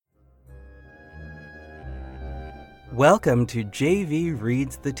Welcome to JV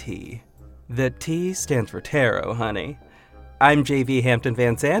Reads the T. The T stands for tarot, honey. I'm JV Hampton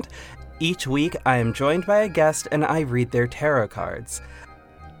Van Sant. Each week I am joined by a guest and I read their tarot cards.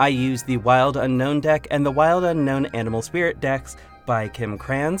 I use the Wild Unknown deck and the Wild Unknown Animal Spirit decks by Kim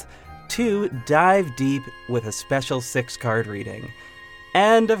Kranz to dive deep with a special 6-card reading.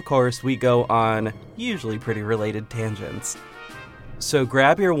 And of course we go on usually pretty related tangents. So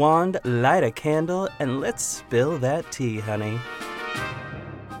grab your wand, light a candle, and let's spill that tea, honey.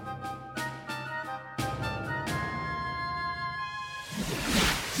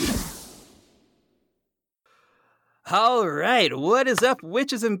 All right, what is up,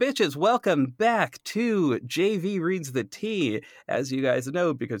 witches and bitches? Welcome back to JV Reads the Tea, as you guys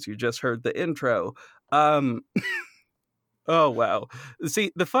know because you just heard the intro. Oh, wow.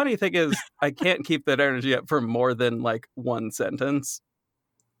 See, the funny thing is, I can't keep that energy up for more than, like, one sentence.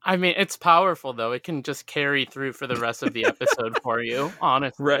 I mean, it's powerful, though. It can just carry through for the rest of the episode for you,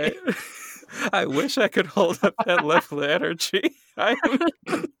 honestly. Right? I wish I could hold up that level of energy. I am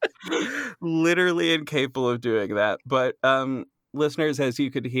literally incapable of doing that. But, listeners, as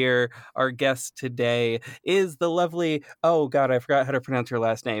you could hear, our guest today is the lovely... Oh, God, I forgot how to pronounce your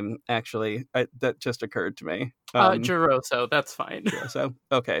last name, actually. That just occurred to me. Jeroso, that's fine. Jeroso?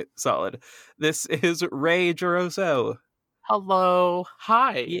 Okay, solid. This is Ray Jeroso. Hello.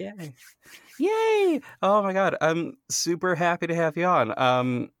 Hi. Yay! Oh my god, I'm super happy to have you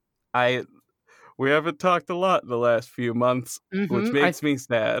on. We haven't talked a lot in the last few months, which makes me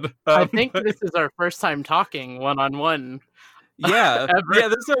sad. I think this is our first time talking one-on-one. Yeah, yeah.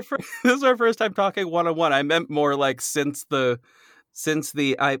 This is our first time talking one-on-one. I meant more like since I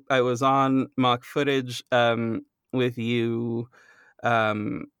was on mock footage with you.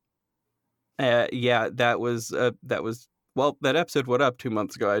 Yeah, that was. Well, that episode went up 2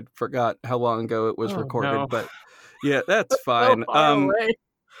 months ago. I forgot how long ago it was recorded, no. but yeah, that's fine.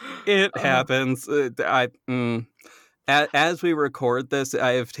 It happens. As we record this,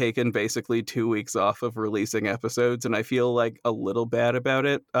 I have taken basically 2 weeks off of releasing episodes, and I feel like a little bad about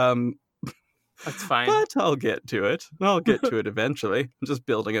it. That's fine. But I'll get to it. I'll get to it eventually. I'm just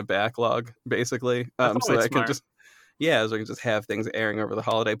building a backlog, basically, so that I can just have things airing over the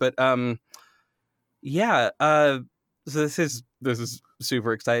holiday. But so this is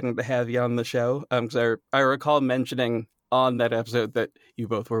super exciting to have you on the show. Because I recall mentioning on that episode that you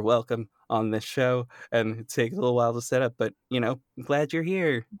both were welcome on this show, and it takes a little while to set up, but I'm glad you're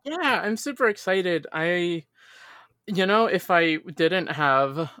here. Yeah, I'm super excited. If I didn't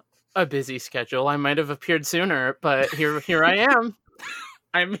have a busy schedule, I might have appeared sooner, but here I am.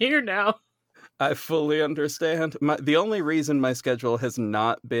 I'm here now. I fully understand. The only reason my schedule has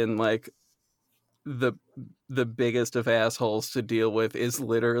not been like the biggest of assholes to deal with is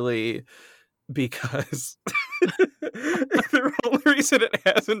literally because the only reason it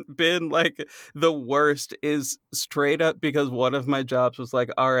hasn't been like the worst is straight up because one of my jobs was like,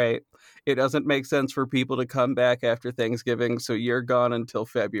 all right, it doesn't make sense for people to come back after Thanksgiving, so you're gone until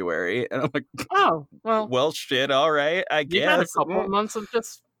February. And I'm like, oh, well shit, all right, I guess. You had a couple of months of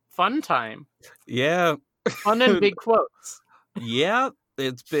just fun time. Yeah. Fun and big quotes. Yeah,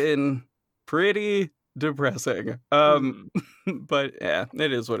 it's been pretty depressing. But yeah,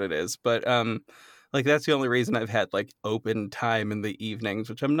 it is what it is. But like that's the only reason I've had like open time in the evenings,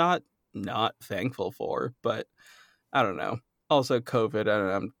 which I'm not thankful for, but I don't know. Also COVID,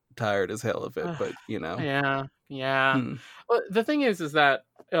 I'm tired as hell of it, but Yeah. Well, the thing is that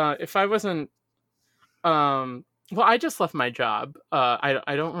if I wasn't well, I just left my job. I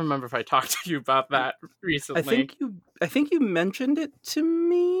don't remember if I talked to you about that recently. I think you mentioned it to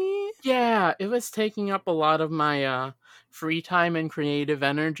me. Yeah, it was taking up a lot of my free time and creative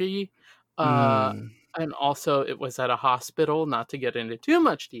energy. And also it was at a hospital, not to get into too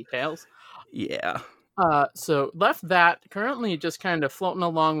much details. Yeah. So left that, currently just kind of floating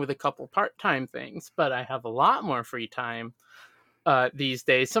along with a couple part-time things, but I have a lot more free time these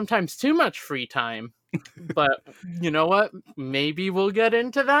days, sometimes too much free time. But you know what? Maybe we'll get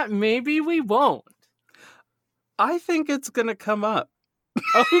into that. Maybe we won't. I think it's gonna come up.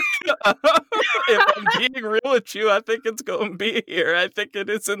 If I'm being real with you, I think it's going to be here. I think it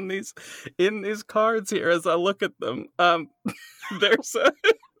is in these cards here as I look at them. There's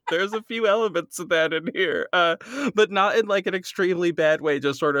a few elements of that in here, but not in like an extremely bad way.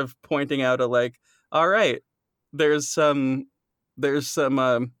 Just sort of pointing out like, all right, there's some.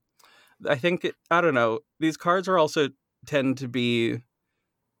 I think, I don't know, these cards are also tend to be,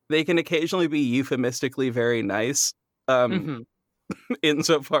 they can occasionally be euphemistically very nice,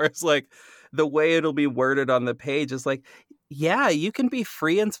 insofar as like the way it'll be worded on the page is like, yeah, you can be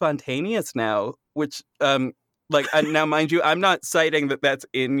free and spontaneous now, which Like, now, mind you, I'm not citing that that's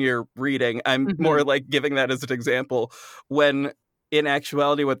in your reading. I'm more like giving that as an example when in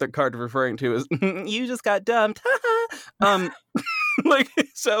actuality what the card referring to is you just got dumped. Like,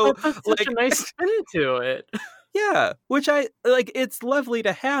 so But that's such like a nice spin to it. yeah, which I like. It's lovely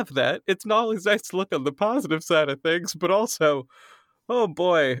to have that. It's not always nice to look on the positive side of things, but also, oh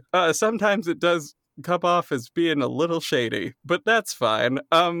boy, sometimes it does come off as being a little shady, but that's fine.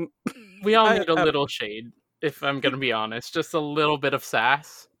 We all need a little shade, if I'm gonna be honest. Just a little bit of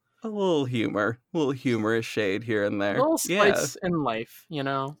sass. A little humorous shade here and A there. little Yeah, spice in life, you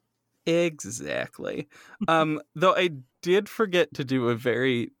know? exactly. Though I did forget to do a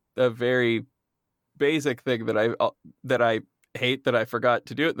very basic thing that I hate that I forgot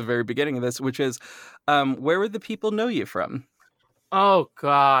to do at the very beginning of this, which is, where would the people know you from? Oh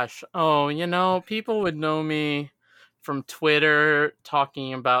gosh. Oh, you know, people would know me from Twitter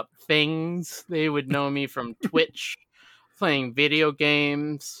talking about things. They would know me from Twitch playing video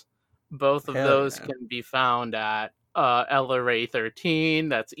games. Both of Hell those yeah. can be found at Eleray13.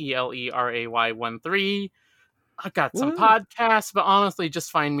 That's ELERAY13. I got some Woo. podcasts, but honestly,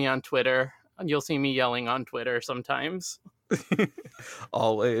 just find me on Twitter. You'll see me yelling on Twitter sometimes.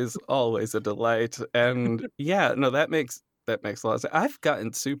 Always a delight. And yeah, no, that makes a lot of sense. I've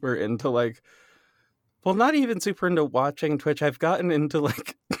gotten super into like, well, not even super into watching Twitch. I've gotten into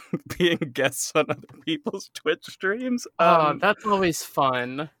like being guests on other people's Twitch streams. Oh, that's always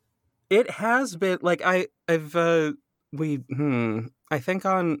fun. It has been like I think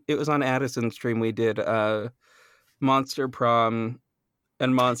it was on Addison's stream we did Monster Prom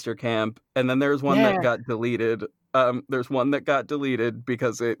and Monster Camp, and then there's one that got deleted. There's one that got deleted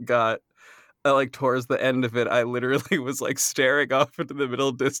because it got like towards the end of it, I literally was like staring off into the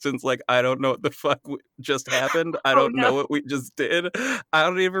middle distance, like I don't know what the fuck just happened. I don't know what we just did. I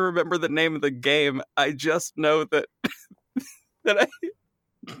don't even remember the name of the game. I just know that I.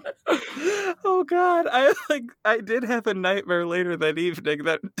 Oh God! I did have a nightmare later that evening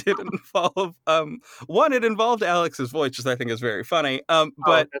that did involve one. It involved Alex's voice, which I think is very funny.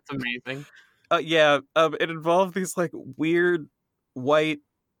 But that's amazing. It involved these like weird white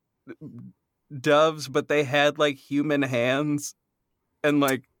doves, but they had like human hands and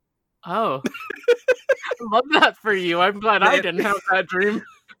like I love that for you. I'm glad I didn't have that dream.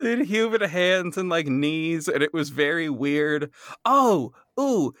 They had human hands and like knees, and it was very weird.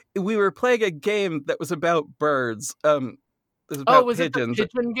 We were playing a game that was about birds. It was about pigeons. It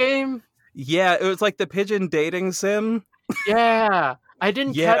the pigeon game? Yeah, it was like the pigeon dating sim. Yeah, I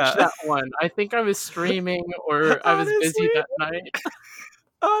didn't catch that one. I think I was streaming or I was busy that night.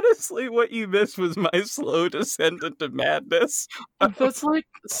 Honestly, what you missed was my slow descent into madness. That's like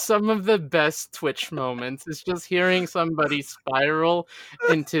some of the best Twitch moments, is just hearing somebody spiral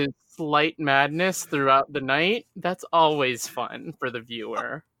into slight madness throughout the night. That's always fun for the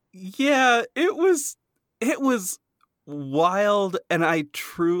viewer. Yeah, it was wild, and I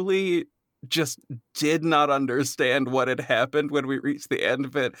truly just did not understand what had happened when we reached the end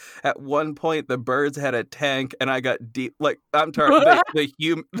of it. At one point, the birds had a tank, and I got deep. Like I'm talking,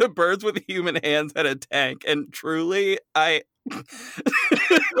 the birds with human hands had a tank, and truly, Wait, was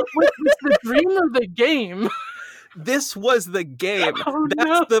the dream or the game? This was the game.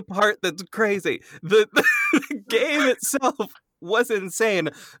 That's the part that's crazy. The game itself was insane.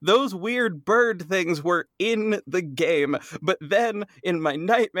 Those weird bird things were in the game, but then in my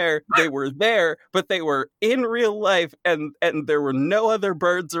nightmare they were there, but they were in real life, and there were no other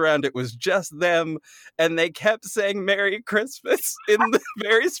birds around. It was just them, and they kept saying Merry Christmas in the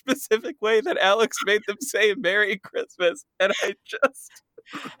very specific way that Alex made them say Merry Christmas, and I just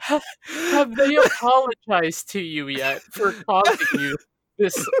have they apologized to you yet for causing you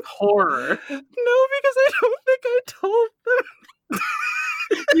this horror? No, because I don't think I told them.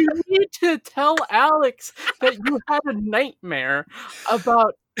 You need to tell Alex that you had a nightmare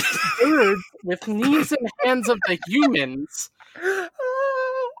about birds with knees and hands of the humans,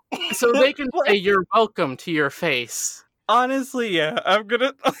 so they can say you're welcome to your face. Honestly, yeah,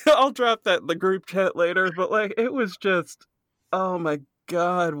 I'll drop that in the group chat later, but like it was just, oh my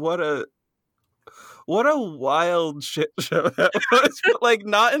God, what a wild shit show that was. But like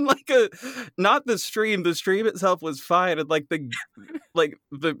not the stream. The stream itself was fine, and like the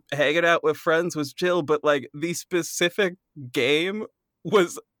hanging out with friends was chill, but like the specific game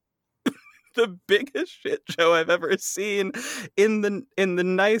was the biggest shit show I've ever seen in the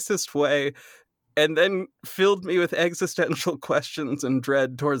nicest way, and then filled me with existential questions and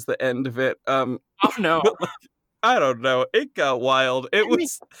dread towards the end of it. Oh no. But, like, I don't know. It got wild.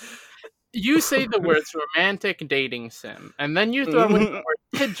 You say the words romantic dating sim, and then you throw in the word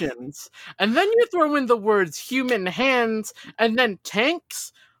pigeons, and then you throw in the words human hands, and then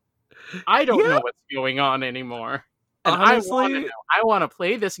tanks. I don't know Yeah, what's going on anymore. And I want to honestly, know. I want to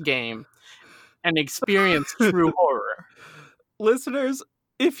play this game and experience true horror. listeners,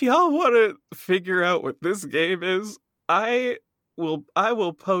 if y'all want to figure out what this game is, I I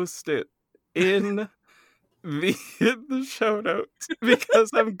will post it in in the show notes because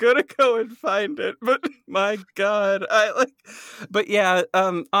I'm gonna go and find it. But my God, but yeah,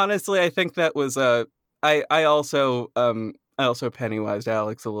 honestly, I think that was I also Pennywised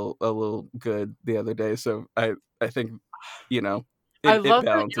Alex a little good the other day, so I think you know I it love that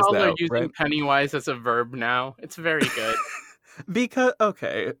balances y'all are out, using right? Pennywise as a verb now. It's very good. Because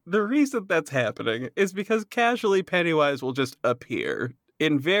okay, the reason that's happening is because casually Pennywise will just appear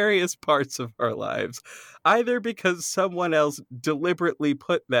in various parts of our lives, either because someone else deliberately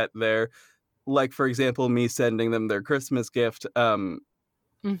put that there, like for example me sending them their Christmas gift,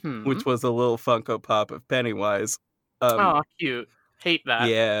 Mm-hmm. which was a little Funko Pop of Pennywise. Um, Oh, cute. Hate that.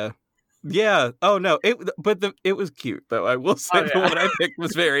 yeah. Yeah. Oh no. It was cute though. I will say Oh the yeah. one I picked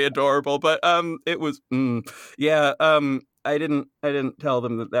was very adorable. But it was yeah. I didn't tell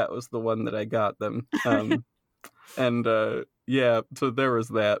them that that was the one that I got them. And yeah. So there was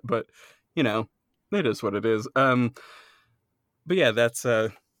that. But you know, it is what it is. But yeah, that's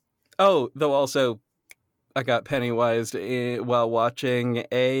Oh, though also I got Pennywise while watching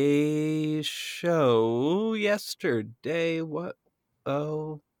a show yesterday. What?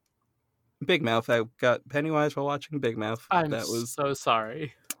 Oh. Big Mouth. I got Pennywise while watching Big Mouth. I'm That was so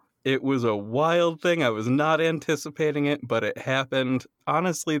sorry. it was a wild thing. I was not anticipating it, but it happened.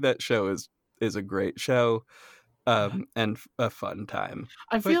 Honestly, that show is a great show, and a fun time.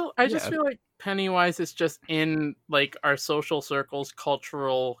 But I just yeah, feel like Pennywise is just in like our social circles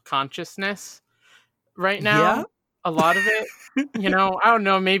cultural consciousness right yeah, now. A lot of it. You know, I don't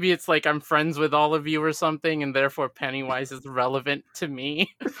know, maybe it's like I'm friends with all of you or something and therefore Pennywise is relevant to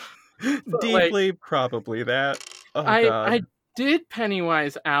me. But like deeply probably that. Oh I God. did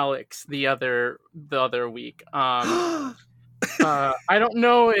Pennywise Alex the other week. I don't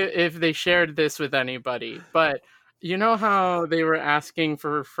know if they shared this with anybody, but you know how they were asking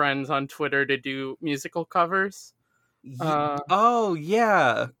for friends on Twitter to do musical covers? Uh, Oh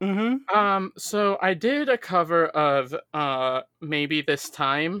yeah. Mm-hmm. so I did a cover of Maybe This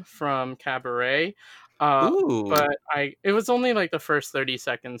Time from Cabaret. Uh, Ooh. but it was only like the first 30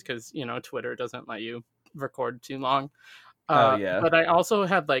 seconds because, you know, Twitter doesn't let you record too long. Oh yeah. But I also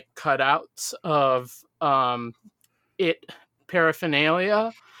had like cutouts of it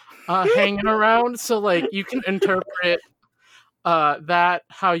paraphernalia hanging around, so like you can interpret that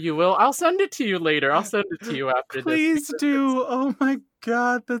how you will. I'll send it to you later. I'll send it to you after this Please because do. Oh my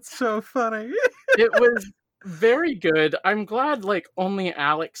God, that's so funny. it was very good. I'm glad like only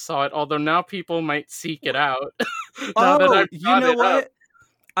Alex saw it, although now people might seek it out now that Oh, I've you brought know it up. what?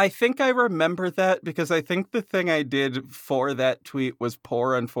 I think I remember that because I think the thing I did for that tweet was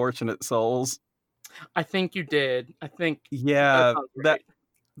poor unfortunate souls. I think you did. I think that Yeah, sounds that right.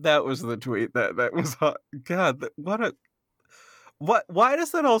 that was the tweet that was hot. God, what why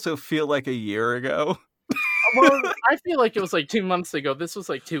does that also feel like a year ago? Well, I feel like it was like 2 months ago. This was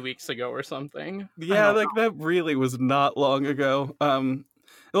like 2 weeks ago or something. I Yeah, don't like that really was not long ago.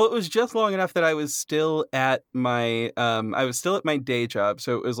 Well, it was just long enough that I was still at my day job,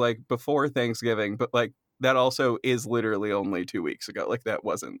 so it was like before Thanksgiving, but like that also is literally only 2 weeks ago. Like that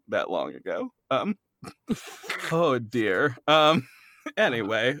wasn't that long ago. Oh dear.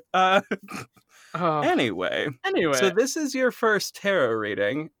 Anyway, know. anyway. So Anyway, this is your first tarot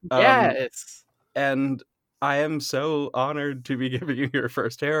reading. yes. And I am so honored to be giving you your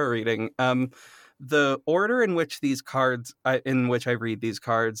first tarot reading. The order in which in which I read these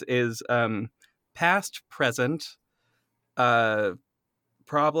cards is past, present, uh,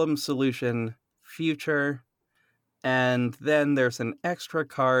 problem, solution, future, and then there's an extra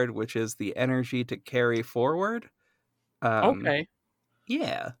card which is the energy to carry forward. Um, Okay.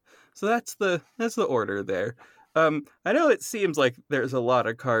 yeah, so that's the order there. I know it seems like there's a lot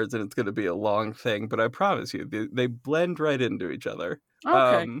of cards and it's going to be a long thing, but I promise you, they blend right into each other.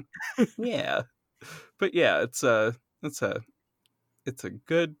 Okay. Um, yeah, but yeah, it's a it's a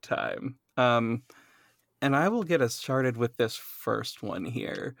good time. And I will get us started with this first one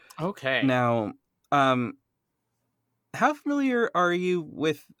here. Okay. Now, how familiar are you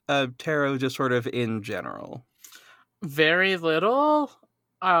with tarot, just sort of in general? Very little.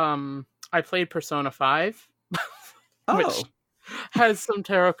 I played Persona 5, which Oh. has some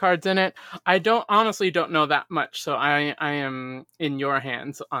tarot cards in it. I don't honestly don't know that much, so I am in your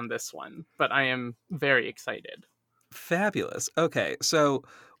hands on this one, but I am very excited. Fabulous. Okay, so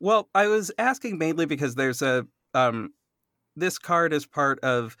well, I was asking mainly because there's a this card is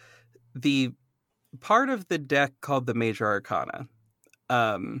the part of the deck called the Major Arcana.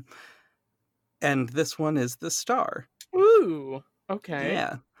 Um and this one is the Star. Ooh, okay.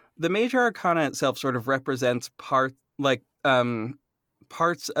 Yeah. The Major Arcana itself sort of represents parts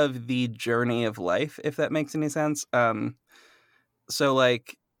of the journey of life, if that makes any sense. So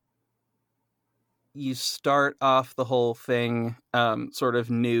like you start off the whole thing sort of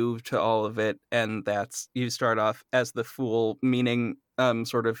new to all of it, and that's you start off as the Fool, meaning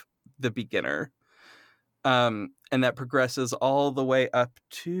sort of the beginner. And that progresses all the way up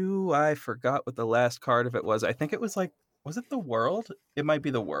to, I forgot what the last card of it was. I think it was like, was it the World? It might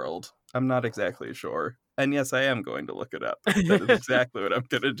be the World. I'm not exactly sure. And yes, I am going to look it up. That is exactly what I'm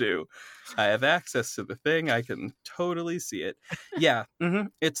going to do. I have access to the thing. I can totally see it. Yeah,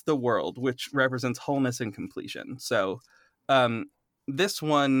 it's the World, which represents wholeness and completion. So this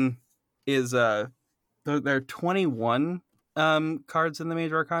one is, there are 21 cards in the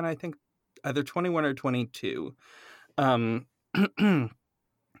Major Arcana, I think. Either 21 or 22. Um,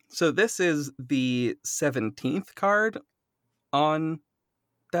 so this is the 17th card on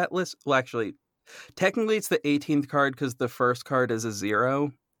that list. Well, actually, technically it's the 18th card because the first card is a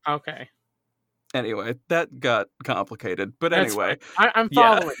 0. Okay. Anyway, that got complicated. But That's anyway, fine. I'm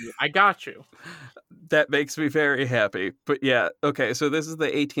yeah, following you. I got you. that makes me very happy. But yeah, okay, so this is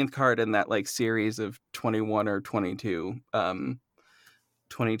the 18th card in that like series of 21 or 22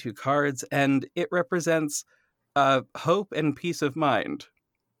 22 cards, and it represents hope and peace of mind.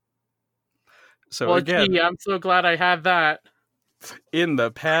 So Well, again, gee, I'm so glad I had that. in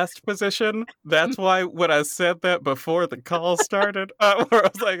the past position, that's why when I said that before the call started, where I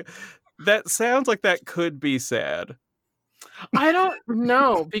was like, that sounds like that could be sad. I don't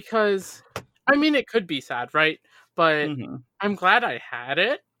know because, I mean, it could be sad, right? But Mm-hmm. I'm glad I had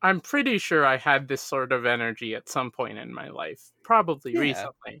it. I'm pretty sure I had this sort of energy at some point in my life, probably Yeah,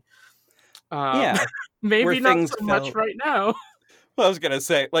 recently. yeah, where Maybe not things so much felt. right now. Well, I was gonna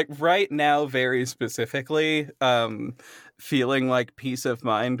say, like right now, very specifically, feeling like peace of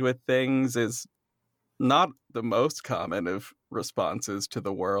mind with things is not the most common of responses to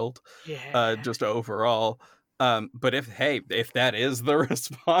the world, Yeah. just overall. But if that is the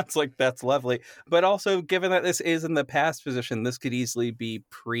response, like that's lovely. But also, given that this is in the past position, this could easily be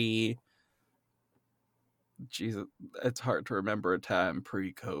pre. Jesus, it's hard to remember a time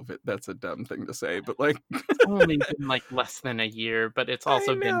pre-COVID. That's a dumb thing to say, but like, It's only been like less than a year, but it's I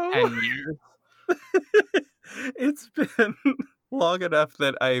also been know 10 years. it's been long enough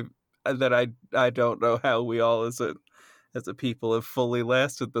that I don't know how we all as a people have fully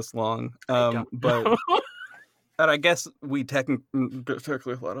lasted this long. I don't But know. and I guess we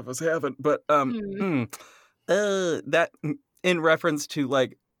technically a lot of us haven't. But Hmm. that in reference to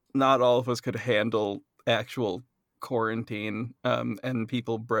like not all of us could handle actual quarantine, and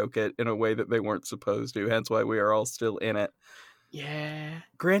people broke it in a way that they weren't supposed to. Hence why we are all still in it. Yeah.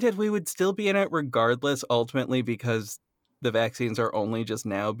 Granted, we would still be in it regardless, ultimately, because the vaccines are only just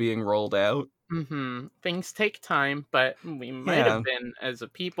now being rolled out. Things take time, but we might have Yeah, been, as a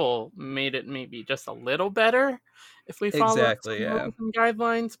people, made it maybe just a little better if we followed exactly. some Yeah. rules and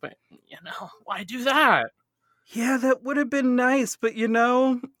guidelines. But, why do that? Yeah, that would have been nice, but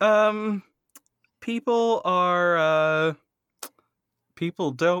people are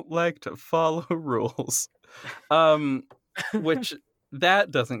people don't like to follow rules. Um which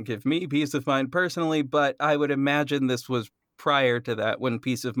that doesn't give me peace of mind personally, but I would imagine this was prior to that when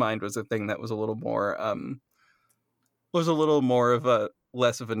peace of mind was a thing that was a little more of a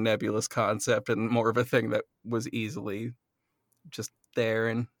less of a nebulous concept and more of a thing that was easily just there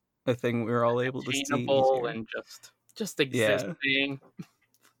and a thing we were all able to see Attainable easier. and just Yeah. existing.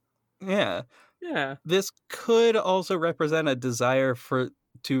 Yeah. Yeah. This could also represent a desire for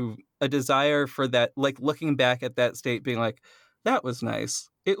that, like looking back at that state being like, that was nice.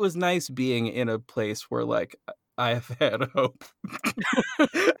 It was nice being in a place where like I have had hope.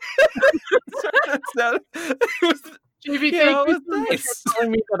 That's not, it was, JV, you thank know, you it so was much for nice.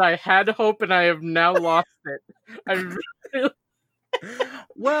 telling me that I had hope and I have now lost it. I really,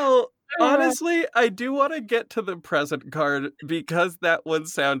 Well, honestly, I do want to get to the present card because that one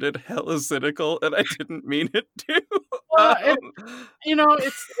sounded hella cynical and I didn't mean it to. well, Um,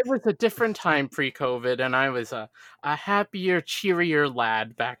 it was a different time pre-COVID, and I was a happier, cheerier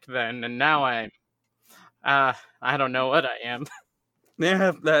lad back then, and now I don't know what I am.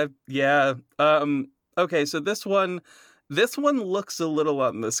 yeah, yeah. Okay, so this one, This one looks a little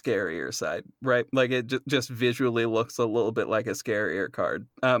on the scarier side, right? Like it just visually looks a little bit like a scarier card.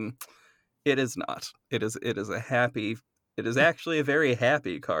 It is not. It is a happy. It is actually a very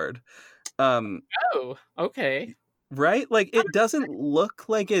happy card. Oh, okay. Right? Like it doesn't look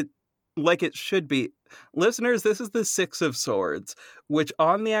like it should be. Listeners, this is the Six of Swords, which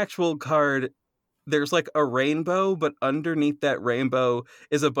on the actual card there's like a rainbow, but underneath that rainbow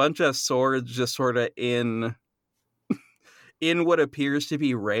is a bunch of swords just sort of in what appears to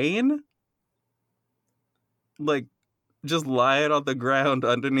be rain. Like just lying on the ground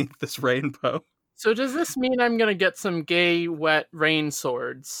underneath this rainbow. So does this mean I'm gonna get some gay wet rain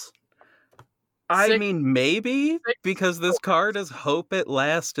swords? I mean, maybe, because this swords. card is hope at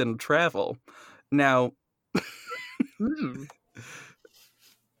last and travel. Now,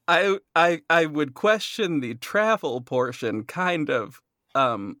 I would question the travel portion, kind of,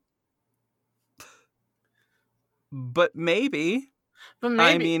 but maybe. But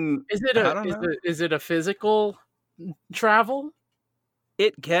maybe. I mean, I don't know. Is it a physical travel?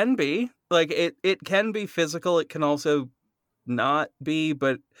 It can be. Like it can be physical. It can also not be.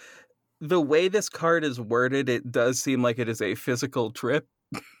 But the way this card is worded, it does seem like it is a physical trip.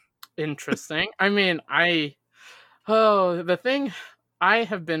 Interesting. I mean, the thing, I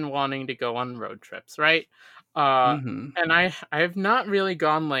have been wanting to go on road trips, right? And I have not really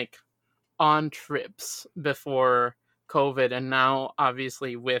gone like on trips before COVID, and now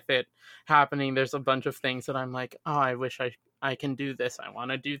obviously with it happening, there's a bunch of things that I'm like, oh, I wish I can do this. I want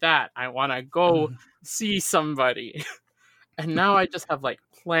to do that. I want to go see somebody. And now I just have like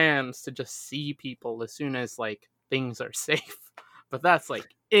plans to just see people as soon as like things are safe. But that's like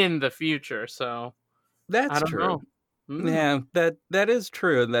in the future, so that's true. Yeah, that is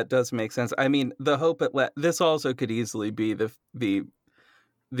true, and that does make sense. I mean, the hope this also could easily be the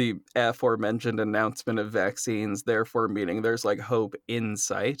aforementioned announcement of vaccines, therefore meaning there's like hope in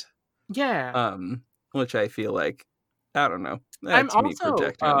sight. Yeah. Which I feel like, I don't know. That's me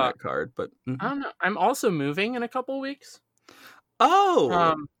projecting on that card, but I don't know. I'm also moving in a couple weeks.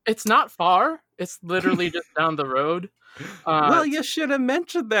 Oh, it's not far. It's literally just down the road. Well, you should have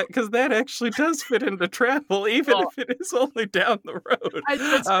mentioned that, because that actually does fit into travel, even if it is only down the road. I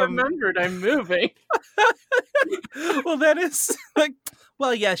just remembered I'm moving. Well, that is like,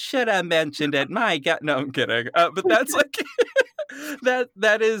 well, you should have mentioned it. My God, no, I'm kidding. But that's like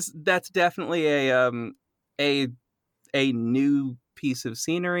that's definitely a new piece of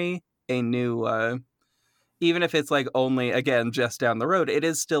scenery, a new even if it's like only, again, just down the road, it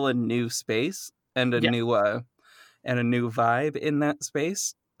is still a new space and a new vibe in that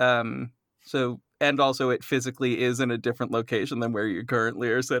space. So, and also it physically is in a different location than where you currently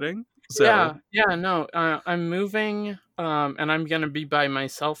are sitting. So no, I'm moving, and I'm gonna be by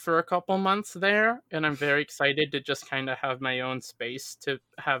myself for a couple months there, and I'm very excited to just kind of have my own space to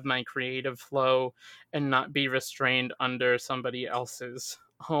have my creative flow and not be restrained under somebody else's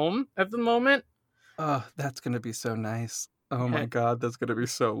home at the moment. Oh, that's gonna be so nice. Oh my God, that's gonna be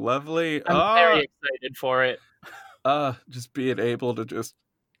so lovely. I'm very excited for it. Just being able to just,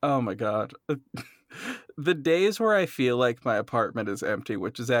 oh my God. The days where I feel like my apartment is empty,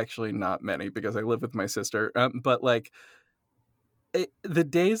 which is actually not many because I live with my sister, but like the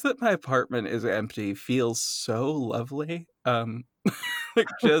days that my apartment is empty feels so lovely. Like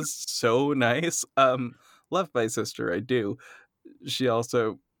just so nice. Love my sister, I do. She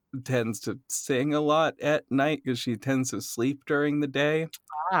also tends to sing a lot at night because she tends to sleep during the day.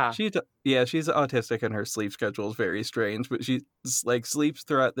 She's autistic and her sleep schedule is very strange, but she like sleeps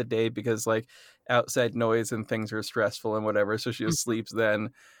throughout the day because like outside noise and things are stressful and whatever. So she just sleeps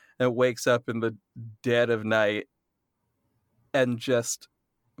then and wakes up in the dead of night and just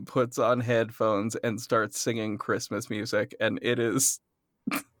puts on headphones and starts singing Christmas music. And it's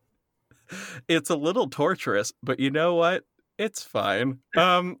a little torturous, but you know what? It's fine.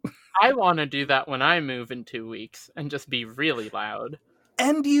 I want to do that when I move in 2 weeks and just be really loud.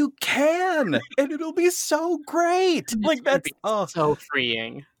 And you can, and it'll be so great. Like that's so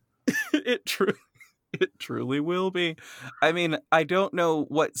freeing. It truly will be. I mean, I don't know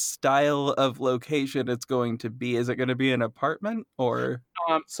what style of location it's going to be. Is it going to be an apartment or?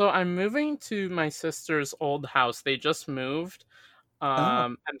 So I'm moving to my sister's old house. They just moved,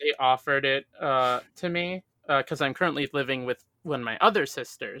 and they offered it to me because I'm currently living with one of my other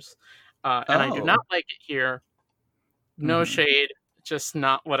sisters, and I do not like it here. No shade, just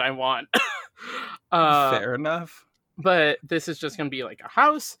not what I want. Fair enough. But this is just going to be like a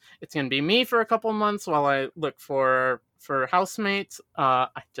house. It's going to be me for a couple months while I look for housemates. I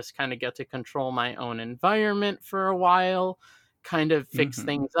just kind of get to control my own environment for a while, kind of fix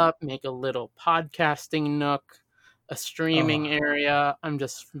things up, make a little podcasting nook. a streaming area. I'm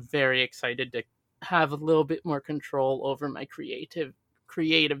just very excited to have a little bit more control over my creative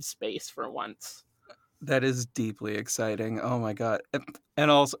space for once. That is deeply exciting. Oh my god! And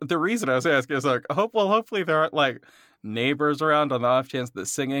also, the reason I was asking is like, hopefully there aren't like neighbors around on the off chance the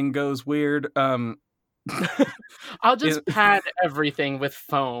singing goes weird. I'll It, just pad everything with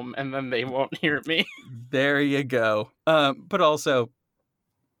foam, and then they won't hear me. there you go. But also,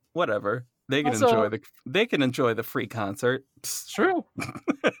 whatever they can Also, enjoy the free concert. true.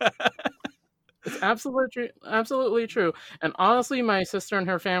 It's absolutely true. And honestly, my sister and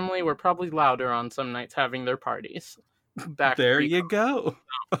her family were probably louder on some nights having their parties. Back There pre you go.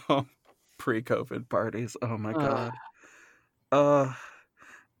 Oh, pre-COVID parties. Oh my uh, god. Uh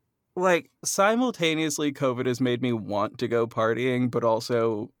like simultaneously COVID has made me want to go partying, but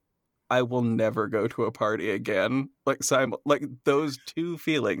also I will never go to a party again. Like those two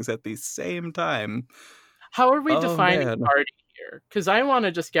feelings at the same time. How are we Oh defining man. party here? Because I want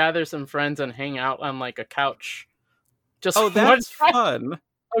to just gather some friends and hang out on like a couch. Just Oh, one that's time. fun.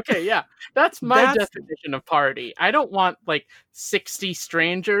 Okay, yeah. That's my That's definition of party. I don't want like 60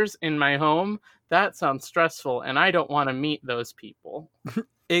 strangers in my home. That sounds stressful, and I don't want to meet those people.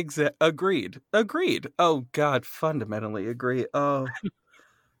 agreed. Agreed. Oh god, fundamentally agree.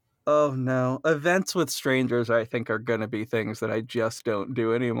 Oh no. Events with strangers I think are going to be things that I just don't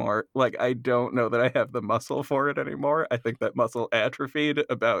do anymore. Like I don't know that I have the muscle for it anymore. I think that muscle atrophied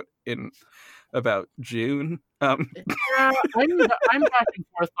about June. Yeah, I'm back and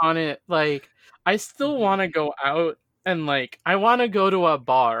forth on it. Like, I still want to go out and like I want to go to a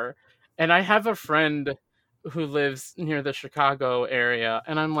bar, and I have a friend who lives near the Chicago area,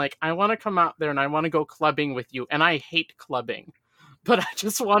 and I'm like, I want to come out there and I want to go clubbing with you, and I hate clubbing, but I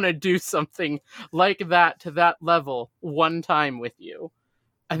just want to do something like that to that level one time with you,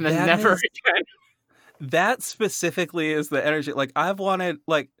 and then That never is again. that specifically is the energy. Like I've wanted,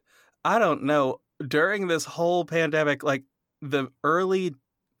 like I don't know, during this whole pandemic, like the early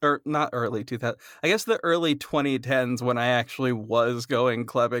or not early 2000, I guess the early 2010s when I actually was going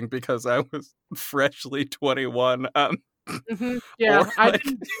clubbing because I was freshly 21. Yeah, Or I like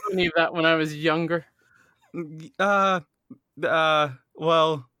didn't do any of that when I was younger. uh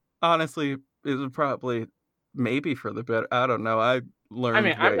well, honestly, it was probably maybe for the better. I don't know. I I mean, learned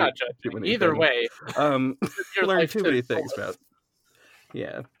I'm way not too judging. many Either things. way, Um live your learned life too to the many things about. fullest.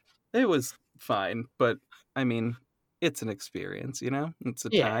 Yeah. It was fine, but I mean, it's an experience, you know? It's a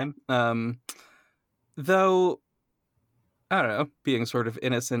Yeah. time. Though I don't know, being sort of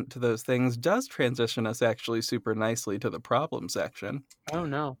innocent to those things does transition us actually super nicely to the problem section. Oh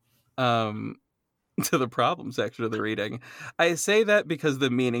no. Um to the problem section of the reading. I say that because the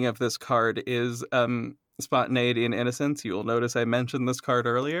meaning of this card is spontaneity and innocence. You'll notice I mentioned this card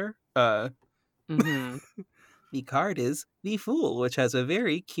earlier. Mm-hmm. The card is the Fool, which has a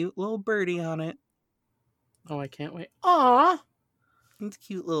very cute little birdie on it. Oh, I can't wait. Aw, It's a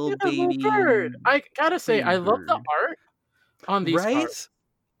cute little yeah, a little baby bird. I gotta say, baby I love the bird. art on these cards.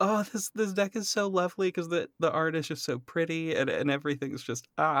 Right? Oh, this deck is so lovely because the art is just so pretty and everything's just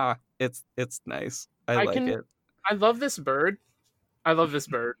it's nice. I like it. I love this bird. I love this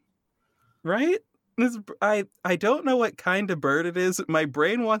bird. Right? I don't know what kind of bird it is. My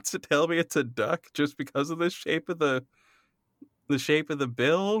brain wants to tell me it's a duck just because of the shape of the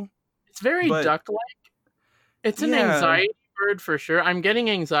bill. It's very But duck-like. It's an yeah, anxiety bird for sure. I'm getting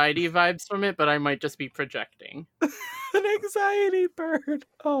anxiety vibes from it, but I might just be projecting. an anxiety bird.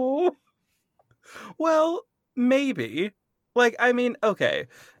 Oh. Well, maybe. Like I mean, okay.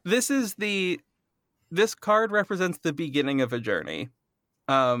 This card represents the beginning of a journey.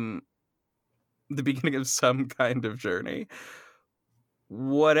 Um the beginning of some kind of journey.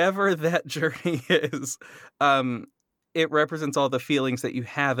 Whatever that journey is, it represents all the feelings that you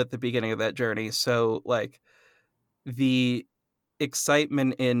have at the beginning of that journey. So, like, the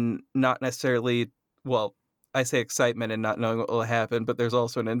excitement in not necessarily, well, I say excitement in not knowing what will happen, but there's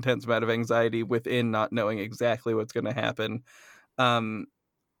also an intense amount of anxiety within not knowing exactly what's going to happen. Um,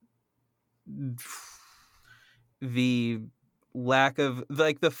 the lack of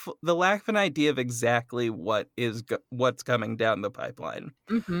the lack of an idea of exactly what's coming down the pipeline.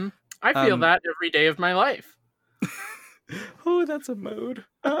 Mm-hmm. I feel Um, that every day of my life. oh, that's a mood.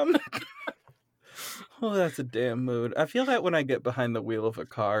 Oh, that's a damn mood. I feel that when I get behind the wheel of a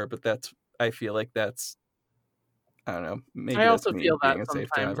car, but I feel like that's, I don't know, maybe I that's also me feel that being a safe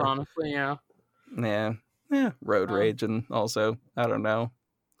sometimes, driver. honestly, yeah. Yeah, road Um, rage, and also, I don't know.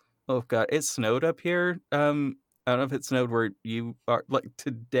 Oh god, it snowed up here. I don't know if it snowed where you are. Like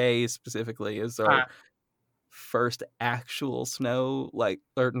today specifically is our ah, first actual snow, like,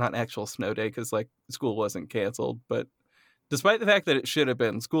 or not actual snow day, because like school wasn't canceled, but despite the fact that it should have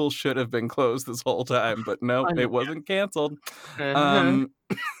been, school should have been closed this whole time, but no, I know. it wasn't canceled. Uh-huh.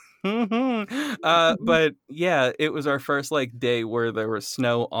 But yeah, it was our first like day where there was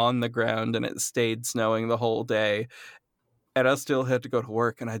snow on the ground and it stayed snowing the whole day, and I still had to go to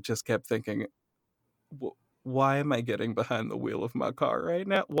work, and I just kept thinking, why am I getting behind the wheel of my car right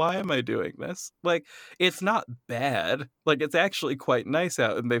now? Why am I doing this? Like, it's not bad. Like, it's actually quite nice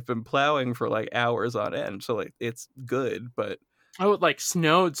out, and they've been plowing for like hours on end, so like it's good. But Oh, it like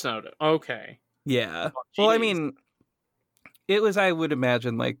snowed. Okay. yeah, Oh, well, I geez. mean, it was, I would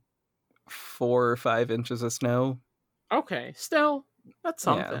imagine, like 4 or 5 inches of snow. Okay, still, that's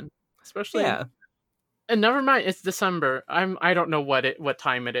Yeah, something. Especially, yeah. and never mind, it's December. I don't know what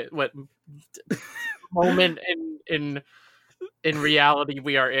time it is, what moment in reality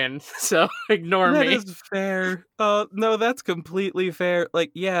we are in. So ignore That me. is fair. No, that's completely fair.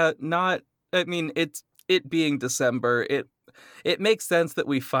 Like, yeah, not. I mean, it being December. It makes sense that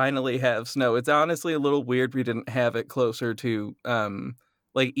we finally have snow. It's honestly a little weird we didn't have it closer to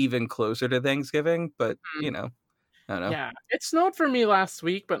like even closer to Thanksgiving, but you know, I don't know. Yeah, it snowed for me last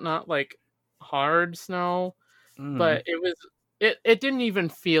week, but not like hard snow. Mm. But it didn't even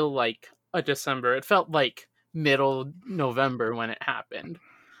feel like a December. It felt like middle November when it happened.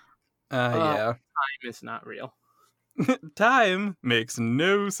 Yeah. Time is not real. Time makes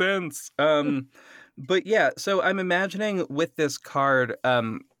no sense. But yeah, so I'm imagining with this card,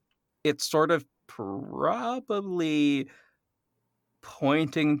 it's sort of probably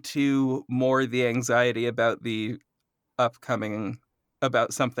pointing to more the anxiety about the upcoming,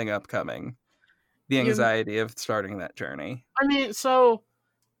 about something upcoming, the You, anxiety of starting that journey. I mean, so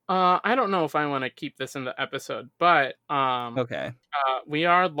I don't know if I want to keep this in the episode, but Okay. we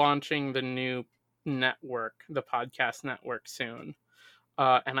are launching the new network, the podcast network soon.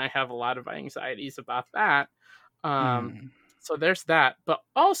 And I have a lot of anxieties about that. Mm. So there's that. But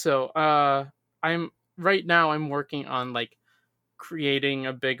also, I'm right now I'm working on like creating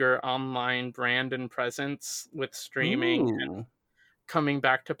a bigger online brand and presence with streaming, Ooh. coming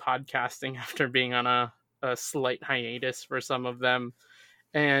back to podcasting after being on a slight hiatus for some of them.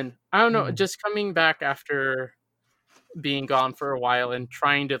 And I don't know, Mm. just coming back after being gone for a while and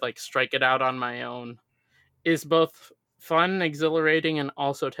trying to like strike it out on my own is both fun, exhilarating, and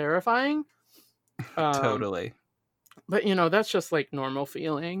also terrifying. Um, Totally. but you know, that's just like normal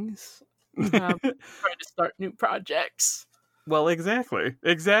feelings you have trying to start new projects. Well, exactly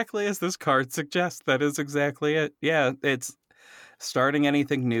as this card suggests. That is exactly it. Yeah, it's starting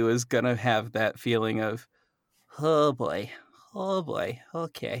anything new is gonna have that feeling of, oh boy,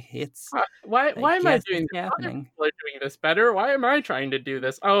 okay, it's, I Why am I guess doing it's this? Other happening. people are doing this better. Why am I trying to do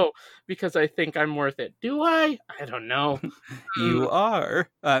this? Oh, because I think I'm worth it. Do I? I don't know. You are.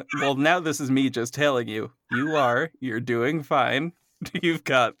 Well, now this is me just telling you. You are. You're doing fine. You've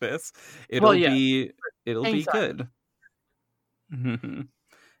got this. Well, It'll yeah, be. It'll be anxiety. good.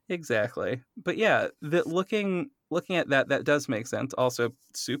 Exactly. But yeah, looking at that, that does make sense. Also,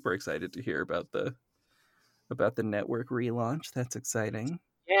 super excited to hear about the network relaunch. That's exciting.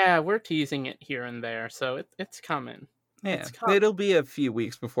 Yeah, we're teasing it here and there, so it's coming. Yeah, It's coming. it'll be a few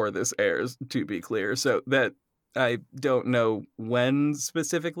weeks before this airs, to be clear. So that I don't know when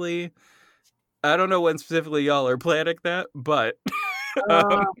specifically. I don't know when specifically y'all are planning that, but Uh,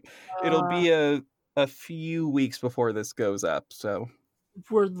 um, it'll uh, be a few weeks before this goes up. So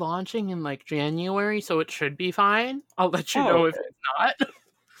we're launching in like January, so it should be fine. I'll let you know if okay, it's not.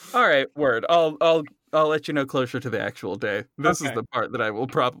 all right, word. I'll let you know closer to the actual day. This is Okay, the part that I will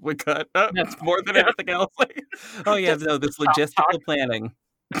probably cut that's more than yeah. anything else. Like, oh yeah, Just no, this stop talking. logistical planning.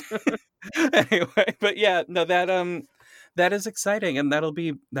 Anyway, but yeah, no, that is exciting, and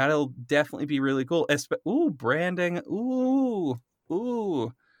that'll definitely be really cool. Ooh, branding. Ooh,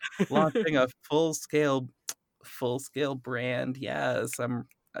 launching a full scale brand. Yes,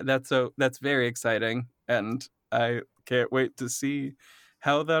 that's very exciting, and I can't wait to see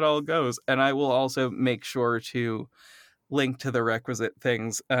how that all goes. And I will also make sure to link to the requisite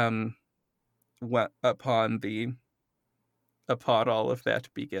things upon all of that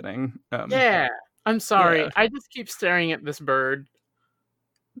beginning. Yeah, I'm sorry. Yeah, I just keep staring at this bird.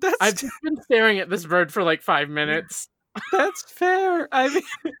 I've that's just been staring at this bird for like 5 minutes. that's fair. I mean,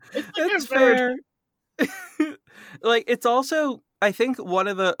 It's like a that's bird. fair. Like, it's also, I think one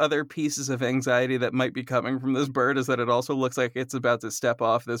of the other pieces of anxiety that might be coming from this bird is that it also looks like it's about to step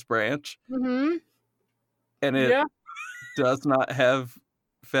off this branch, Mm-hmm. and it Yeah. does not have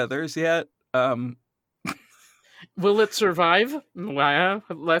feathers yet. Will it survive? Well,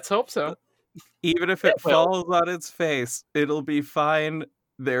 let's hope so. Even if It it will. falls on its face, it'll be fine.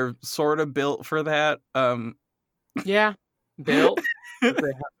 They're sort of built for that. Yeah, built. They have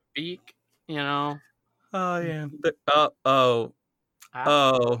a beak, you know. Oh yeah. Ah,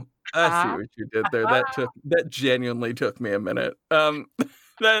 Oh, I see ah, what you did there. ah. That genuinely took me a minute.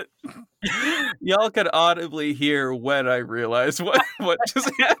 That y'all could audibly hear when I realized what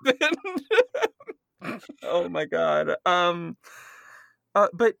just happened. Oh my god.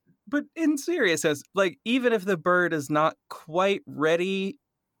 But in seriousness, like even if the bird is not quite ready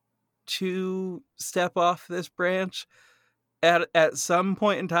to step off this branch, at some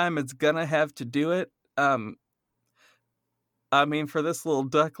point in time, it's gonna have to do it. I mean, for this little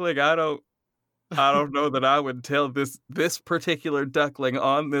duckling, I don't know that I would tell this particular duckling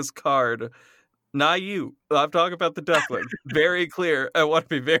on this card. Not you. I'm talking about the duckling. Very clear. I want to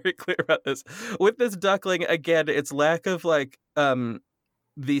be very clear about this. With this duckling, again, its lack of like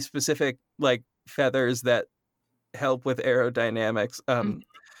the specific like feathers that help with aerodynamics.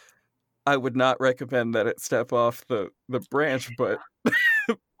 I would not recommend that it step off the branch, but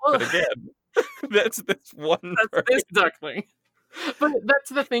Well, again, that's this one that's bird. this duckling. But that's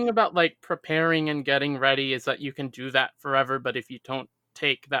the thing about like preparing and getting ready is that you can do that forever, but if you don't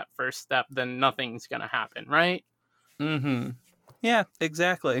take that first step, then nothing's gonna happen, right? Mm-hmm. Yeah,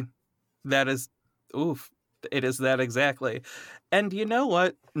 exactly. That is, oof, it is that exactly. And you know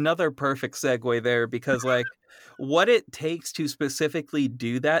what? Another perfect segue there because, like, what it takes to specifically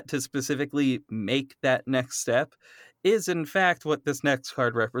do that, to specifically make that next step, is in fact what this next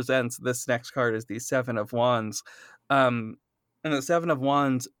card represents. This next card is the Seven of Wands. And the Seven of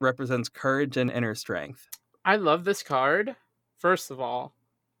Wands represents courage and inner strength. I love this card, first of all.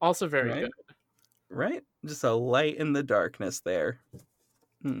 Also very Right? good. Right? Just a light in the darkness there.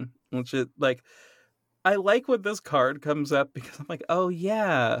 Which is like, I like when this card comes up because I'm like, oh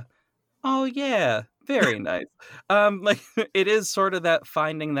yeah, very nice. Like it is sort of that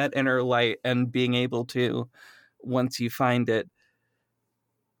finding that inner light and being able to, once you find it,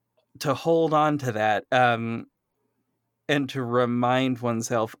 to hold on to that, and to remind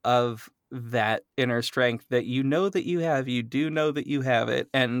oneself of that inner strength that you know that you have. You do know that you have it,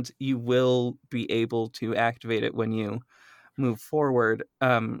 and you will be able to activate it when you move forward.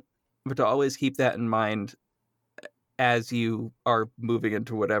 But to always keep that in mind as you are moving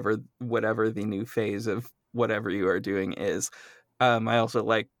into whatever the new phase of whatever you are doing is. I also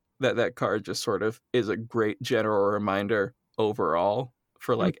like that card just sort of is a great general reminder overall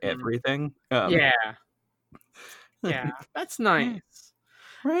for like Mhm. everything. Yeah. Yeah. That's Yeah, nice.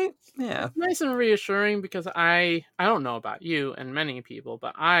 right? Yeah. It's nice and reassuring because I don't know about you and many people,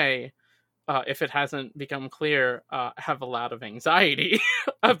 but I if it hasn't become clear, have a lot of anxiety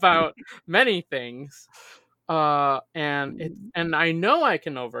about many things. And I know I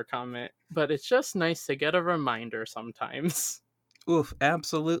can overcome it, but it's just nice to get a reminder sometimes. Oof,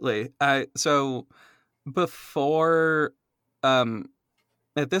 absolutely. So before um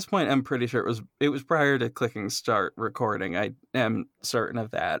at this point I'm pretty sure it was prior to clicking start recording. I am certain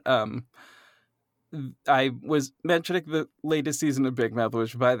of that. I was mentioning the latest season of Big Mouth,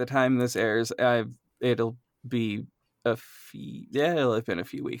 which by the time this airs, it'll be it'll have been a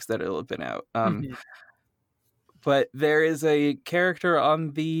few weeks that it'll have been out. Mhm. But there is a character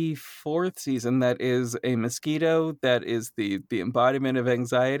on the fourth season that is a mosquito that is the embodiment of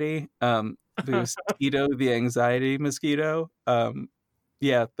anxiety. Because Tito the anxiety mosquito.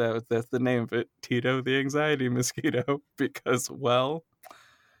 Yeah, that's the name of it, Tito the anxiety mosquito. Because well,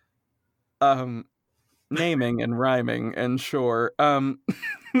 um, naming and rhyming and sure.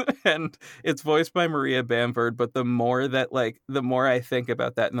 And it's voiced by Maria Bamford, but the more I think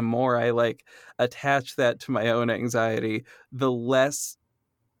about that and the more I like attach that to my own anxiety, the less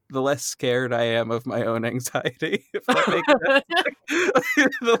scared I am of my own anxiety, if that makes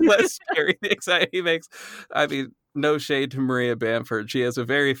sense. The less scary the anxiety makes. I mean, no shade to Maria Bamford. She has a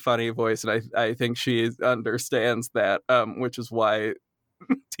very funny voice, and I think she understands that, which is why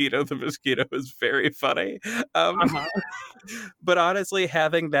Tito the mosquito is very funny. Uh-huh. But honestly,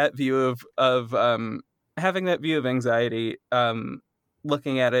 having that view of anxiety,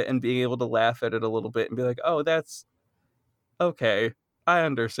 looking at it and being able to laugh at it a little bit and be like, oh, that's okay. I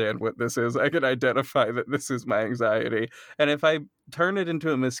understand what this is. I can identify that this is my anxiety. And if I turn it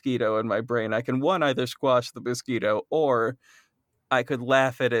into a mosquito in my brain, I can one either squash the mosquito or I could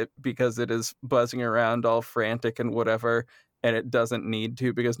laugh at it because it is buzzing around all frantic and whatever, and it doesn't need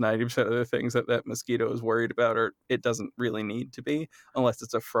to because 90% of the things that mosquito is worried about are it doesn't really need to be unless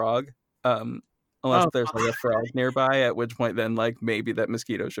it's a frog. Um, Unless Oh. there's like a frog nearby, at which point then like maybe that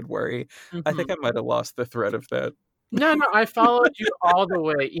mosquito should worry. I think Mhm. I might have lost the thread of that No, I followed you all the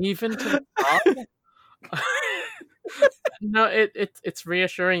way, even to the top. No, it's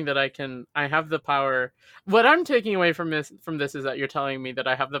reassuring that I have the power. What I'm taking away from this is that you're telling me that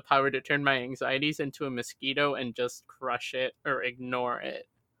I have the power to turn my anxieties into a mosquito and just crush it or ignore it.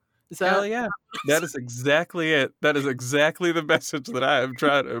 Is Hell that yeah. That is exactly it. That is exactly the message that I am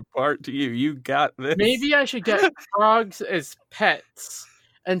trying to impart to you. You got this. maybe I should get frogs as pets?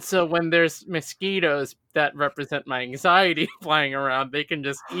 And so when there's mosquitoes that represent my anxiety flying around, they can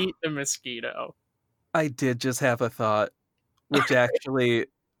just eat the mosquito. I did just have a thought, which actually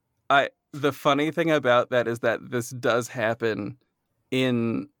the funny thing about that is that this does happen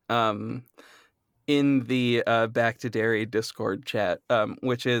in the Back to Dairy Discord chat,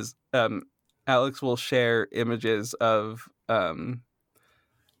 which is Alex will share images of of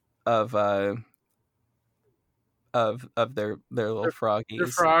their little froggies. The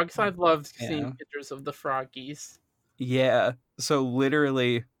frogs. I've loved Yeah. seeing pictures of the froggies. Yeah. So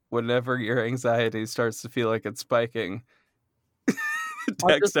literally, whenever your anxiety starts to feel like it's spiking,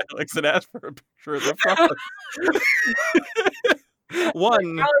 text Alex and ask for a picture of the frog.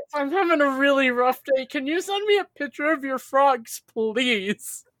 One. Alex, I'm having a really rough day. Can you send me a picture of your frogs,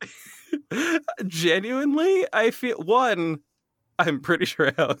 please? Genuinely, I feel one. I'm pretty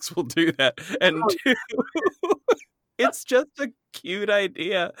sure Alex will do that, and two, it's just a cute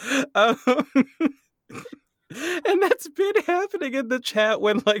idea. And that's been happening in the chat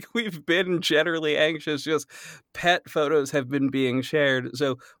when like we've been generally anxious. Just pet photos have been being shared,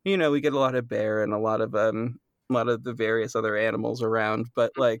 so we get a lot of bear and a lot of the various other animals around,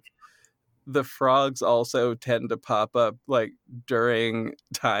 but like the frogs also tend to pop up like during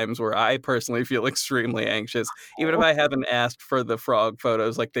times where I personally feel extremely anxious. Even if I haven't asked for the frog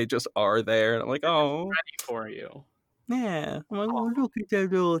photos, like they just are there, and I'm like, oh, ready for you. Yeah, I'm like, oh, look at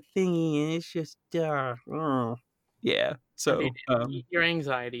that little thingy, and it's just yeah. So eat your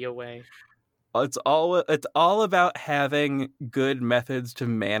anxiety away. it's all about having good methods to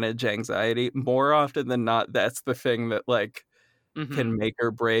manage anxiety. More often than not, that's the thing that like can make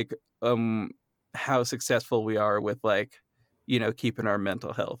or break how successful we are with like keeping our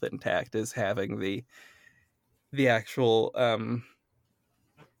mental health intact, is having the actual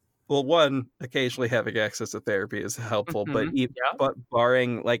well, one, occasionally having access to therapy is helpful, but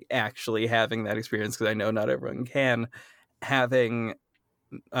barring like actually having that experience, because I know not everyone can, having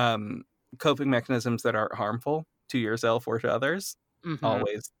coping mechanisms that aren't harmful to yourself or to others,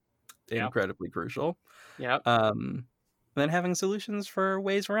 always incredibly crucial. Then having solutions for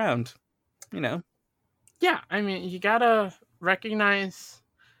ways around, Yeah, I mean, you gotta recognize,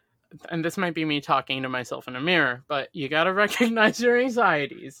 and this might be me talking to myself in a mirror, but you gotta recognize your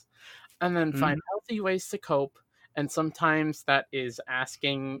anxieties and then find healthy ways to cope. And sometimes that is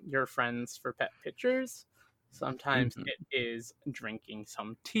asking your friends for pet pictures. Sometimes it is drinking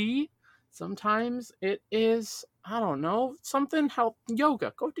some tea. Sometimes it is, I don't know, something help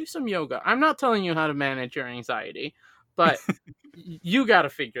yoga. Go do some yoga. I'm not telling you how to manage your anxiety, but you got to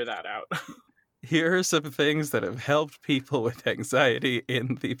figure that out. Here are some things that have helped people with anxiety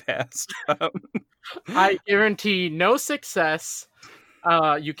in the past. I guarantee no success.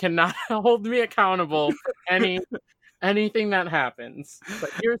 You cannot hold me accountable for anything that happens. But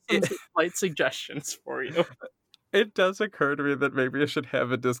here's some slight suggestions for you. It does occur to me that maybe I should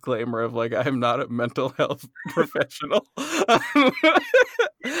have a disclaimer of like, I'm not a mental health professional.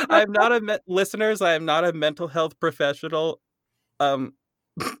 Listeners, I am not a mental health professional. I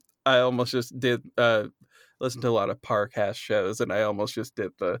almost just did listen to a lot of Parcast shows, and I almost just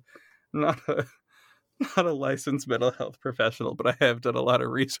did the not a licensed mental health professional, but I have done a lot of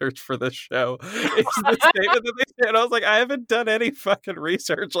research for this show. It's the statement that they said. I was like, I haven't done any fucking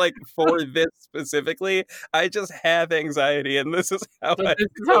research like for this specifically. I just have anxiety, and this is how I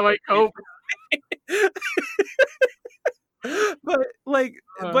cope. But like,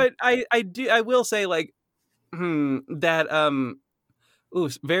 but I will say like, that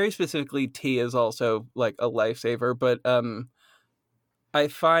very specifically, tea is also like a lifesaver, but I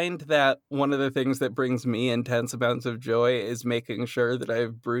find that one of the things that brings me intense amounts of joy is making sure that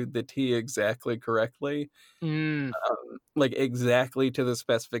I've brewed the tea exactly correctly, like exactly to the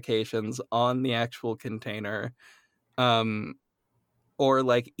specifications on the actual container, or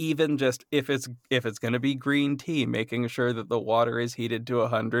like even just if it's going to be green tea, making sure that the water is heated to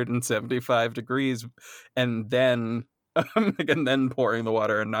 175 degrees, and then pouring the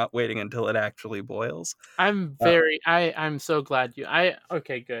water and not waiting until it actually boils. I'm so glad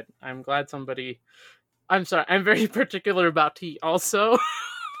okay, good. I'm glad I'm sorry, I'm very particular about tea also.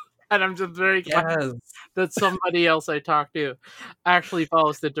 And I'm just very glad that somebody else I talk to actually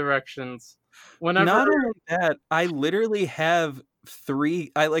follows the directions. Whenever. Not only that, I literally have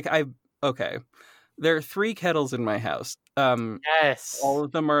three. Okay. There are three kettles in my house. Yes. All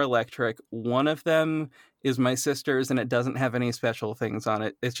of them are electric. One of them is my sister's, and it doesn't have any special things on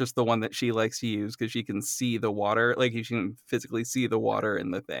it. It's just the one that she likes to use because she can see the water. Like, you can physically see the water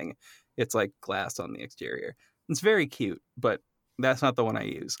in the thing. It's like glass on the exterior. It's very cute, but that's not the one I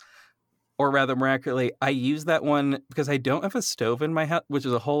use. Or rather, more accurately, I use that one because I don't have a stove in my house, which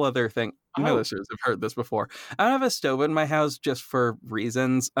is a whole other thing. My Oh. listeners have heard this before. I don't have a stove in my house just for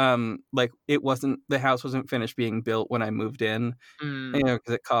reasons. Like, the house wasn't finished being built when I moved in. Because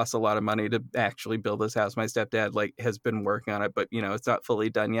it costs a lot of money to actually build this house. My stepdad has been working on it, but it's not fully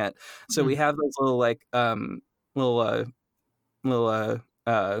done yet. So we have those little little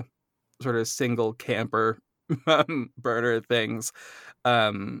sort of single camper burner things.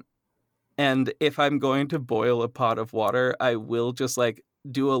 And if I'm going to boil a pot of water, I will just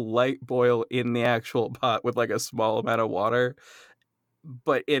do a light boil in the actual pot with a small amount of water.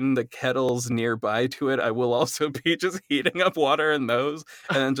 But in the kettles nearby to it, I will also be just heating up water in those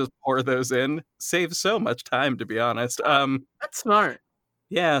and then just pour those in. Saves so much time, to be honest. That's smart.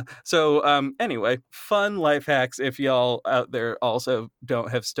 Yeah. So anyway, fun life hacks if y'all out there also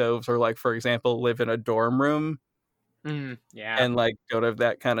don't have stoves or for example, live in a dorm room. Yeah. And don't have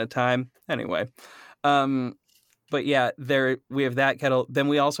that kind of time. Anyway. But yeah, we have that kettle. Then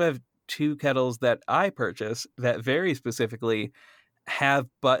we also have two kettles that I purchase that very specifically have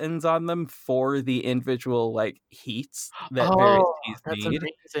buttons on them for the individual heats that various teas that's need.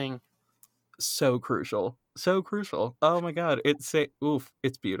 amazing. So crucial. So crucial. Oh my god.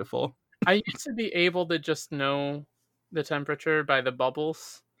 It's beautiful. I used to be able to just know the temperature by the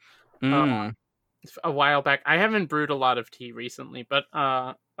bubbles. A while back. I haven't brewed a lot of tea recently, but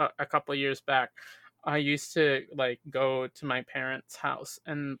a couple of years back, I used to go to my parents' house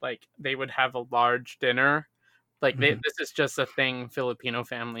and they would have a large dinner. This is just a thing Filipino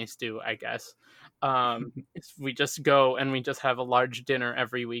families do, I guess. We just go and we just have a large dinner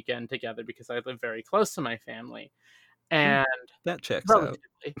every weekend together because I live very close to my family. And that checks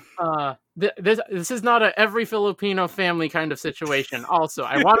relatively, out. This is not a every Filipino family kind of situation. Also,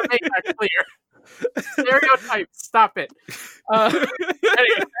 I want to make that clear. Stereotypes, stop it.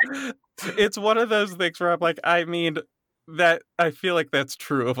 Anyway. It's one of those things where that I feel like that's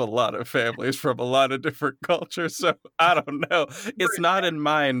true of a lot of families from a lot of different cultures. So I don't know. It's not in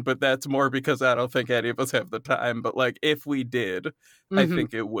mine, but that's more because I don't think any of us have the time. But if we did, I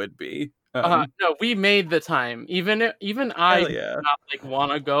think it would be. No, we made the time. Even I did not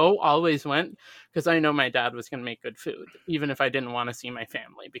want to go. Always went because I know my dad was going to make good food, even if I didn't want to see my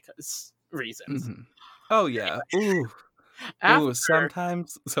family because reasons. Oh yeah. Ooh. Ooh,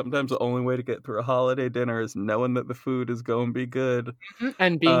 sometimes the only way to get through a holiday dinner is knowing that the food is going to be good.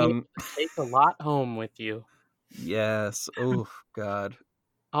 And being able to take a lot home with you. Yes. Oh, God.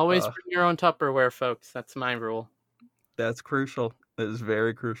 Always bring your own Tupperware, folks. That's my rule. That's crucial. That is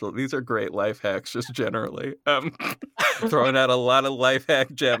very crucial. These are great life hacks, just generally. Throwing out a lot of life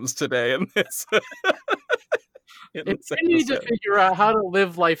hack gems today in this. If you need to figure out how to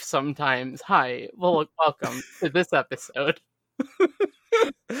live life sometimes, hi, well, welcome to this episode.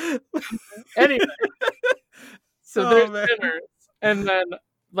 Anyway, so there's dinners, and then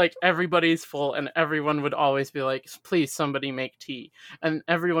everybody's full, and everyone would always be like, "Please, somebody make tea," and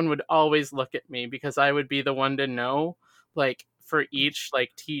everyone would always look at me because I would be the one to know, for each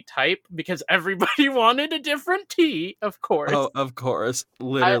tea type, because everybody wanted a different tea, of course. Oh, of course.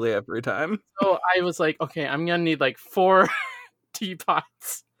 Literally every time. So I was like, okay, I'm gonna need 4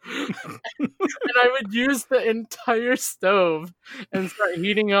 teapots. And I would use the entire stove and start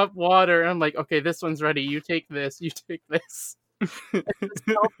heating up water. And I'm like, okay, this one's ready. You take this. You take this. And just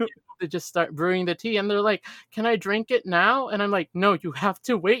tell people to just start brewing the tea. And they're like, can I drink it now? And I'm like, no, you have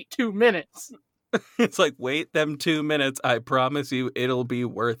to wait 2 minutes. It's wait them 2 minutes. I promise you it'll be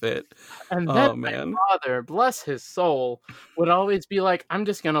worth it. And then my father, bless his soul, would always be like, I'm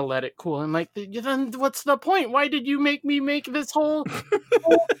just going to let it cool. I'm like, then what's the point? Why did you make me make this whole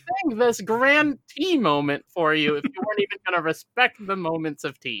thing, this grand tea moment for you if you weren't even going to respect the moments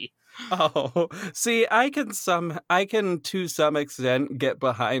of tea? Oh, see, I can to some extent get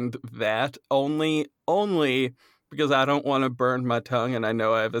behind that only because I don't want to burn my tongue, and I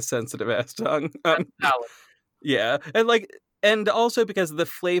know I have a sensitive ass tongue. Yeah, and also because the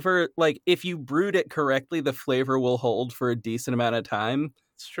flavor, if you brewed it correctly, the flavor will hold for a decent amount of time.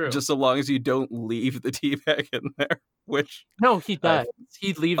 It's true, just so long as you don't leave the tea bag in there. Which no, he does.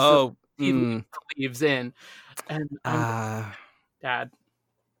 He leaves. He leaves the leaves in, and Dad,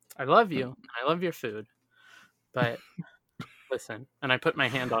 I love you. I love your food, but listen. And I put my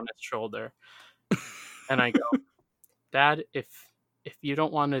hand on his shoulder. And I go, Dad, if you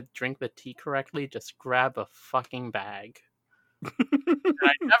don't want to drink the tea correctly, just grab a fucking bag. And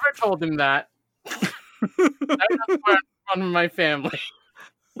I never told him that. I just went on with my family.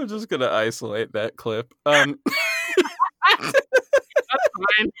 I'm just gonna isolate that clip. That's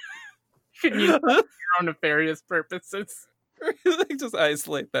fine. You can use it for your own nefarious purposes. Like, just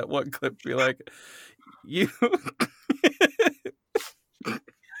isolate that one clip. Be like, you.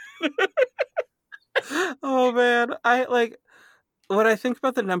 Oh man, I like when I think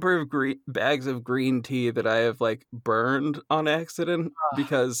about the number of bags of green tea that I have like burned on accident,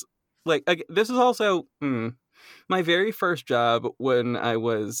 because like this is also my very first job when I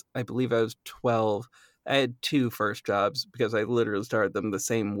believe I was 12. I had 2 first jobs because I literally started them the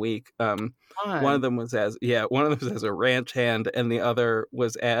same week. One of them was as a ranch hand, and the other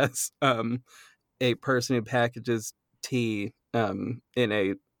was as a person who packages tea in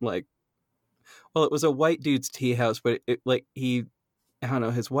a like, well, it was a white dude's tea house, but it like he, I don't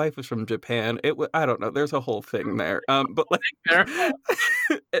know, his wife was from Japan. I don't know. There's a whole thing there. But like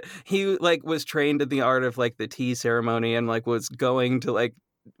he like was trained in the art of like the tea ceremony, and like was going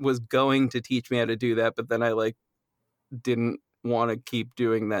to teach me how to do that, but then I like didn't want to keep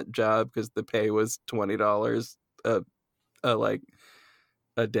doing that job because the pay was $20 like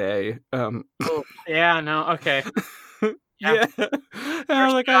a day. Oh, yeah, no, okay. Yeah. I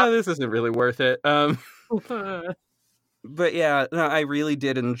was like, this isn't really worth it. But yeah, no, I really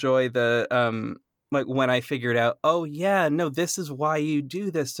did enjoy the like when I figured out, oh yeah, no, this is why you do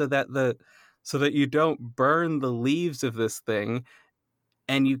this, so that you don't burn the leaves of this thing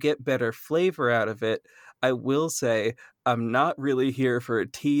and you get better flavor out of it. I will say I'm not really here for a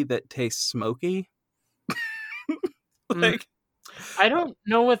tea that tastes smoky. Like, I don't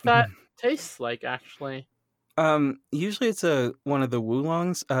know what that tastes like, actually. Usually it's one of the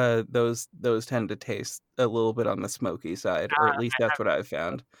oolongs. Those tend to taste a little bit on the smoky side, or at least that's what I've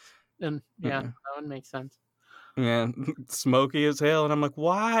found. And yeah, that would make sense. Yeah, smoky as hell, and I'm like,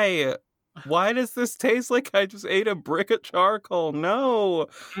 why? Why does this taste like I just ate a brick of charcoal? No.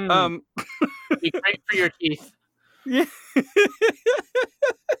 Be great for your teeth. Yeah.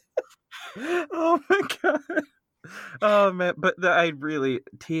 Oh my god. Oh man, but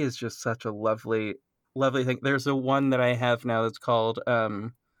tea is just such a lovely thing. There's a one that I have now that's called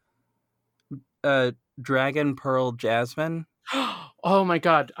Dragon Pearl Jasmine. Oh my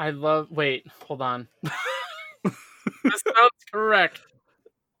god, wait, hold on. This sounds correct.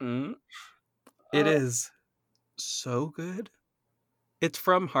 It is so good. It's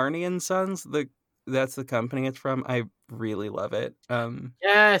from Harney and Sons. That's the company it's from. I really love it.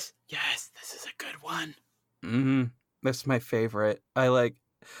 Yes, this is a good one. That's my favorite.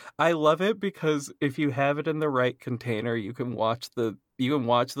 I love it because if you have it in the right container, you can watch the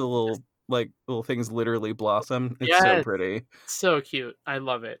little things literally blossom. It's so pretty. So cute. I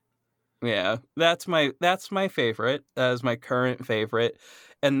love it. Yeah, that's my favorite. That is my current favorite.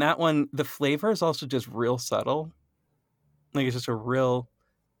 And that one, the flavor is also just real subtle. Like it's just a real,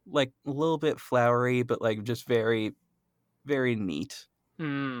 like a little bit flowery, but like just very, very neat.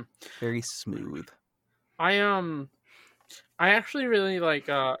 Very smooth. I actually really like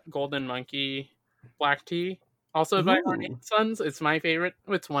Golden Monkey black tea. Also by Harney Sons. It's my favorite.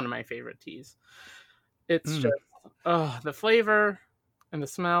 It's one of my favorite teas. It's just the flavor and the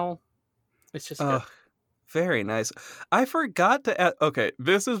smell. It's just good. Very nice. I forgot to add. Okay,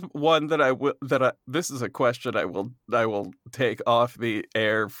 this is one that this is a question I will take off the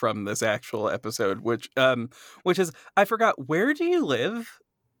air from this actual episode, which is I forgot, where do you live?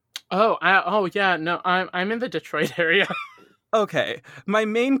 Yeah, no, I'm in the Detroit area. Okay, my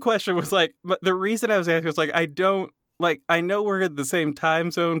main question was like, the reason I was asking was like, I know we're in the same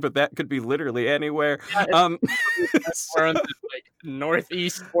time zone, but that could be literally anywhere. Yeah, we're in the like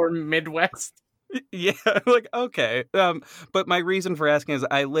Northeast or Midwest. Yeah, like okay. But my reason for asking is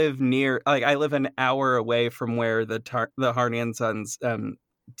I live an hour away from where the Harney and Sons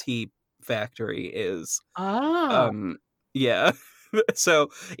tea factory is. Yeah.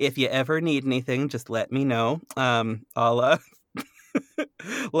 So if you ever need anything, just let me know. I'll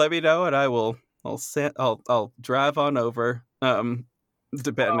let me know, and I'll drive on over.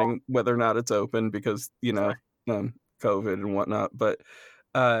 Depending whether or not it's open, because COVID and whatnot. But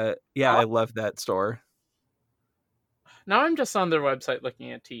I love that store. Now I'm just on their website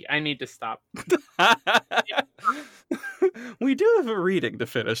looking at tea. I need to stop. We do have a reading to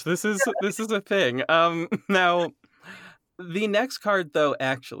finish. This is a thing. Now the next card though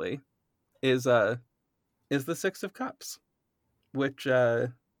actually is the 6 of Cups, which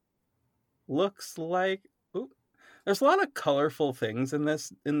looks like There's a lot of colorful things in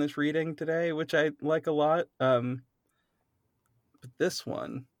this reading today, which I like a lot. But this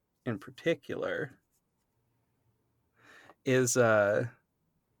one in particular is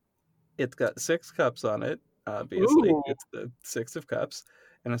it's got 6 cups on it. Obviously, Ooh, it's the 6 of cups,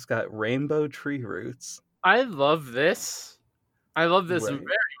 and it's got rainbow tree roots. I love this. I love this very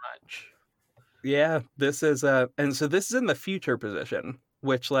Right. much. Yeah, this is and so this is in the future position,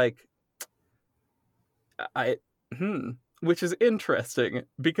 which like I which is interesting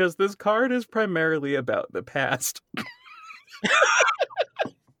because this card is primarily about the past.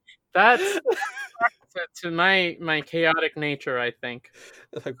 That's to my chaotic nature, I think.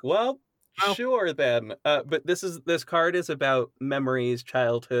 Like, well, Oh, sure then. But this card is about memories,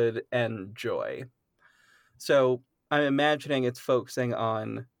 childhood, and joy. So I'm imagining it's focusing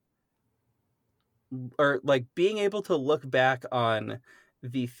on, or like being able to look back on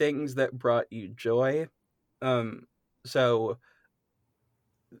the things that brought you joy. So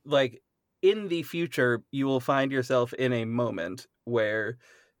like in the future, you will find yourself in a moment where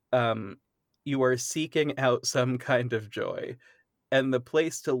um, you are seeking out some kind of joy. And the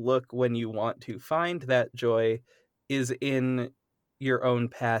place to look when you want to find that joy is in your own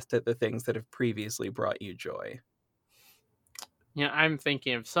past at the things that have previously brought you joy. yeah, I'm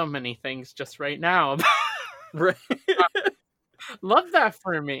thinking of so many things just right now. Right. Love that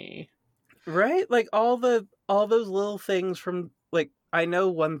for me. Right? Like all those little things from like I know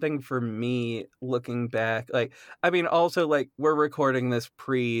one thing for me looking back, like I mean also like we're recording this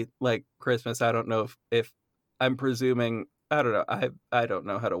pre like Christmas. I don't know if I'm presuming I don't know. I don't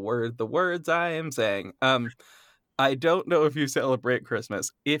know how to word the words I am saying. I don't know if you celebrate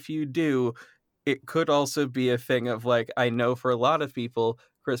Christmas. If you do, it could also be a thing of like I know for a lot of people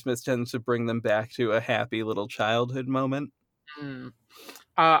Christmas tends to bring them back to a happy little childhood moment. Mm.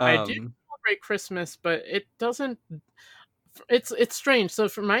 I do Um celebrate Christmas, but it doesn't. It's strange. So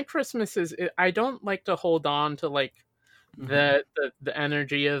for my Christmases, I don't like to hold on to like mhm. the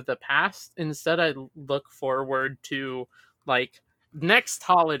energy of the past. Instead, I look forward to like next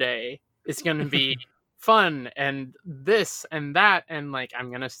holiday is going to be fun and this and that, and like I'm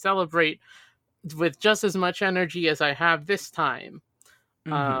going to celebrate with just as much energy as I have this time.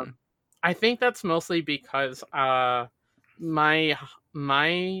 Um, Mhm. I think that's mostly because my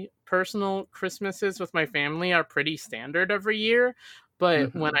my personal Christmases with my family are pretty standard every year.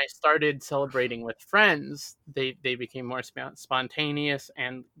 But when Mhm. I started celebrating with friends, they became more spontaneous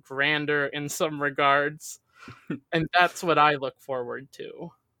and grander in some regards, and that's what I look forward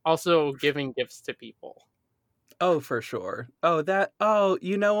to. Also, giving gifts to people. Oh, for sure. Oh,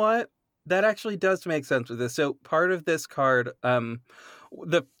 you know what? That actually does make sense with this. So part of this card,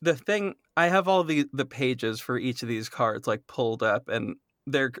 the thing I have all the pages for each of these cards like pulled up and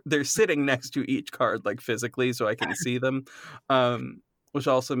they're sitting next to each card like physically so I can see them. Which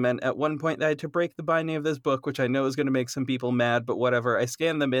also meant at one point I had to break the binding of this book, which I know is going to make some people mad, but whatever. I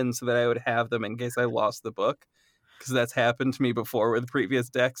scanned them in so that I would have them in case I lost the book, because that's happened to me before with previous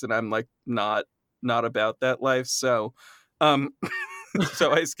decks, and I'm like not about that life. So, um,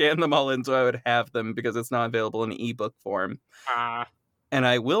 so I scanned them all in so I would have them because it's not available in ebook form, Ah, and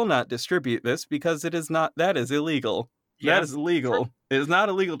I will not distribute this because it is not. That is illegal. That is yes, illegal. It is not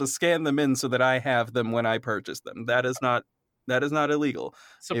illegal to scan them in so that I have them when I purchase them. That is not. That is not illegal.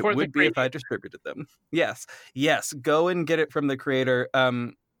 It support the would be if I creator. distributed them. Yes, yes. Go and get it from the creator.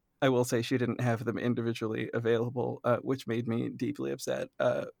 I will say she didn't have them individually available, which made me deeply upset.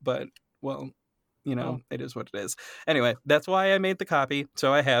 But well, you know, Oh, it is what it is. Anyway, that's why I made the copy,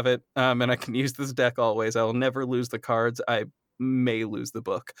 so I have it, and I can use this deck always. I will never lose the cards. I may lose the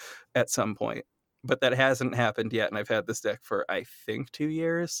book at some point, but that hasn't happened yet, and I've had this deck for I think 2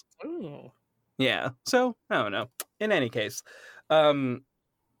 years. ooh. Yeah, so I don't know. In any case, um,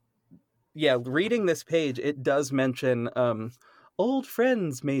 yeah, reading this page, it does mention old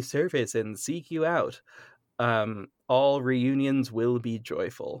friends may surface and seek you out. All reunions will be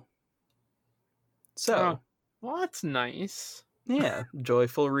joyful. Oh, So, well, that's nice. yeah,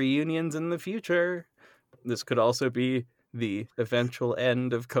 joyful reunions in the future. This could also be the eventual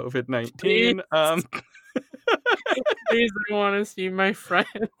end of COVID Please, 19. please, I want to see my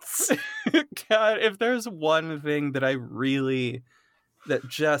friends. God, if there's one thing that I really that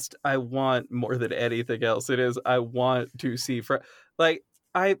just I want more than anything else, it is I want to see like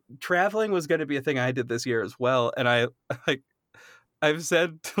I traveling was going to be a thing I did this year as well, and I like I've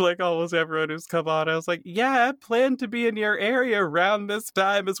said to like almost everyone who's come on, I was like, yeah, I plan to be in your area around this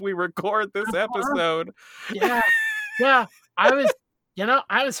time as we record this episode. Yeah, yeah. I was,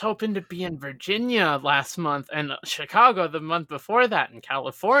 I was hoping to be in Virginia last month and Chicago the month before that and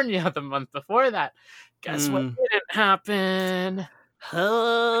California the month before that. Guess what didn't happen?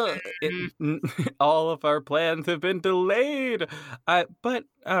 All of our plans have been delayed. But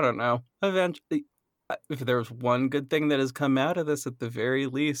I don't know. Eventually, if there's one good thing that has come out of this, at the very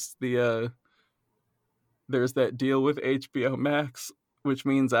least, there's that deal with HBO Max, which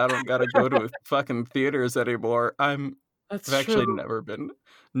means I don't gotta go to fucking theaters anymore. I've actually never been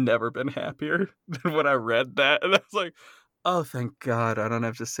happier than when I read that, and I was like, oh, thank God, I don't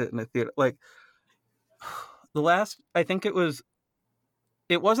have to sit in a theater. Like I think it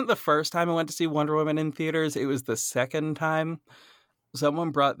wasn't the first time I went to see Wonder Woman in theaters. It was the second time.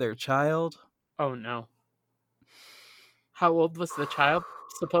 Someone brought their child. Oh no. How old was the child,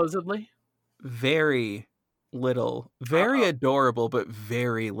 supposedly? Very little. Very adorable, but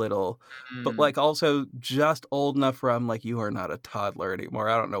very little. But like also just old enough where I'm like, you are not a toddler anymore.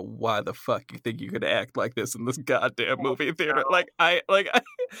 I don't know why the fuck you think you could act like this in this goddamn movie theater. No.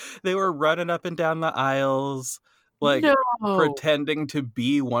 They were running up and down the aisles, pretending to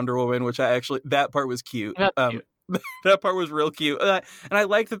be Wonder Woman, which that part was cute. Cute. That part was real cute. And I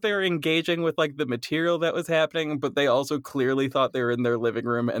like that they were engaging with like the material that was happening, but they also clearly thought they were in their living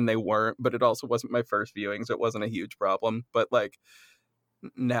room and they weren't. But it also wasn't my first viewing, so it wasn't a huge problem. But like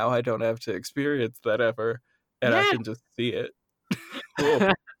now I don't have to experience that ever, and I can just see it.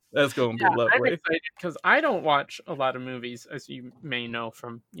 Cool. That's going to be lovely. I'm excited because I don't watch a lot of movies, as you may know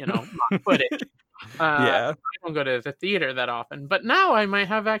from mock footage. I don't go to the theater that often, but now I might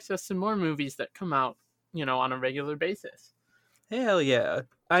have access to more movies that come out on a regular basis. Hell yeah.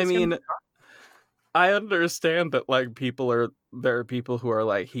 I mean, I understand that like there are people who are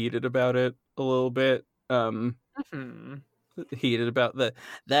like heated about it a little bit. Heated about the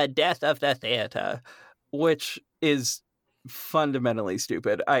death of the theater, which is fundamentally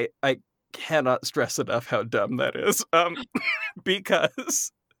stupid. I cannot stress enough how dumb that is.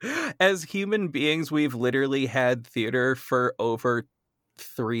 Because as human beings, we've literally had theater for over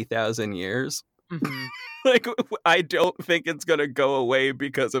 3,000 years. Like, I don't think it's gonna go away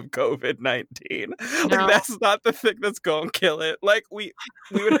because of COVID-19. No. Like, that's not the thing that's gonna kill it. Like, we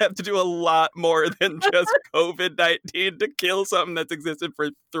would have to do a lot more than just COVID-19 to kill something that's existed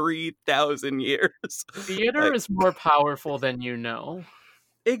for 3,000 years. Theater is more powerful than you know.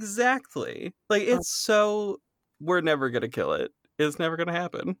 Exactly. Like, we're never gonna kill it. It's never gonna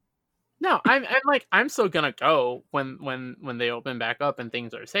happen. No, I'm still gonna go when they open back up and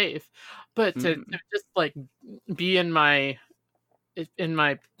things are safe, but to just like be in my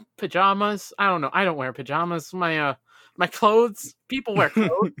pajamas. I don't know. I don't wear pajamas. My clothes. People wear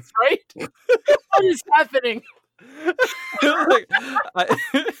clothes, right? What is happening?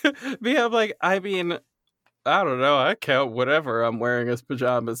 I don't know. I count whatever I'm wearing as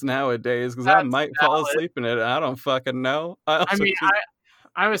pajamas nowadays because I might fall asleep in it. I don't fucking know.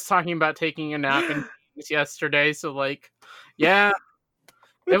 I was talking about taking a nap in yesterday, so like, yeah,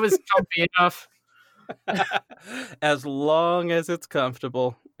 it was comfy enough. As long as it's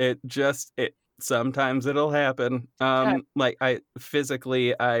comfortable, sometimes it'll happen.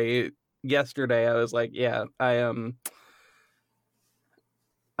 Yesterday I was like, yeah, I'm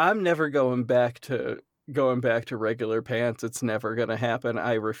never going back to regular pants. It's never gonna happen.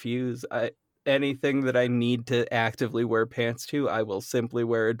 I refuse. Anything that I need to actively wear pants to, I will simply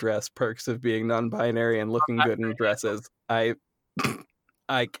wear a dress. Perks of being non-binary and looking good in dresses. I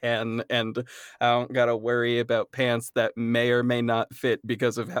can, and I don't gotta worry about pants that may or may not fit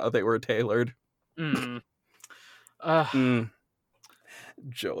because of how they were tailored.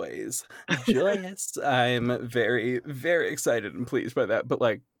 Joyous. I'm very, very excited and pleased by that. But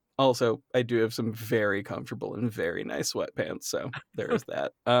like, also, I do have some very comfortable and very nice sweatpants, so there's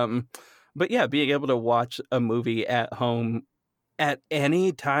that. But yeah, being able to watch a movie at home at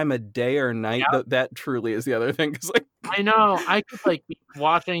any time of day or night, that truly is the other thing. Cause like, I know, I could like be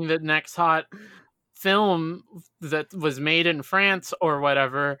watching the next hot film that was made in France or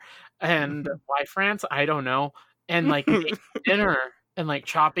whatever, and why France? I don't know. And like making dinner and like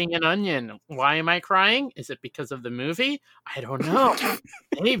chopping an onion. Why am I crying? Is it because of the movie? I don't know.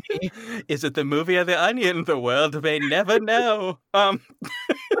 Maybe. Is it the movie or the onion? The world may never know.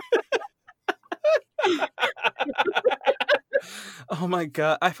 Oh my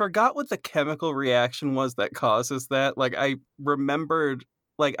God. I forgot what the chemical reaction was that causes that. Like, I remembered,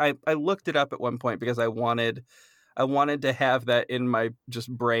 like, I looked it up at one point because I wanted to have that in my just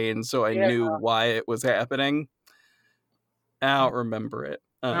brain so I knew why it was happening. I don't remember it.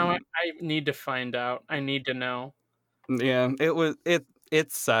 No, I need to find out. I need to know. Yeah,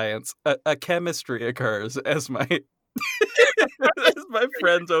 it's science. A chemistry occurs as my my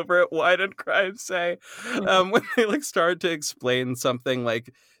friends over at Wine and Crime say, when they like start to explain something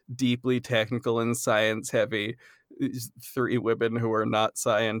like deeply technical and science heavy, these three women who are not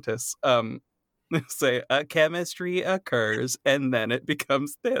scientists, they say a chemistry occurs and then it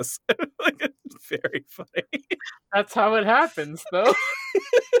becomes this. Like, it's very funny. That's how it happens, though.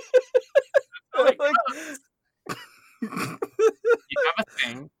 Like, you have a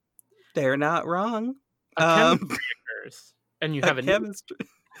thing. They're not wrong. A chemistry occurs, and you have a chemistry.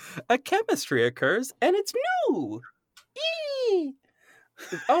 A chemistry occurs, and it's new. Eee!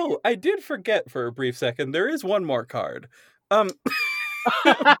 Oh, I did forget for a brief second. There is one more card. By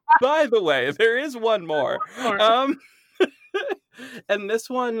the way, there is one more. And this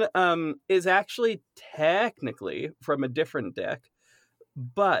one is actually technically from a different deck,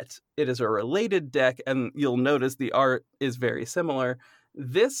 but it is a related deck, and you'll notice the art is very similar.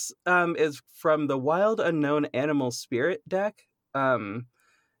 This is from the Wild Unknown Animal Spirit deck. And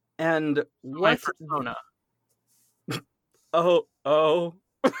my persona. Oh,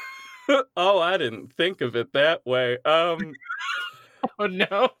 I didn't think of it that way. Oh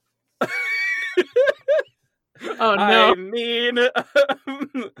no. Oh no. I mean,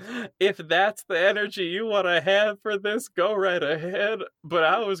 if that's the energy you want to have for this, go right ahead. But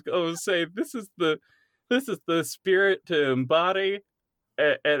I was going to say this is the spirit to embody,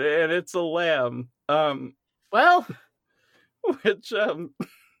 and it's a lamb. Well, which now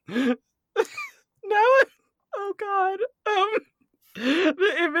oh god,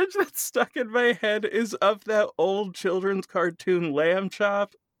 the image that's stuck in my head is of that old children's cartoon Lamb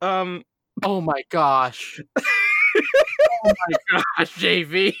Chop. Oh my gosh. Oh my gosh,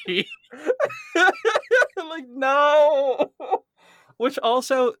 JV. Like, no. Which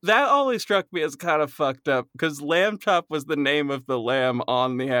also, that always struck me as kind of fucked up, because lamb chop was the name of the lamb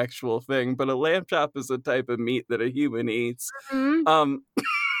on the actual thing, but a lamb chop is a type of meat that a human eats. Mm-hmm.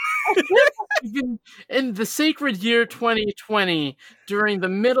 In the sacred year 2020, during the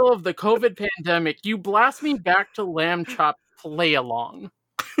middle of the COVID pandemic, you blast me back to lamb chop play along.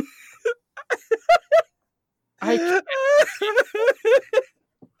 I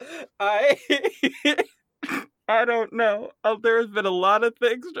don't know. There's been a lot of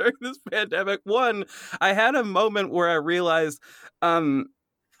things during this pandemic. One, I had a moment where I realized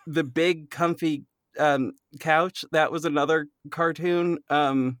the big comfy couch, that was another cartoon.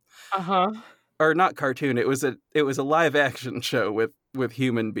 Or not cartoon, it was a live action show with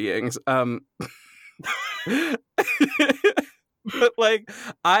human beings. But like,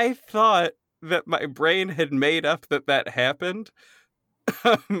 I thought that my brain had made up that happened.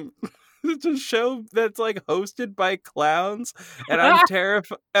 It's a show that's like hosted by clowns, and I'm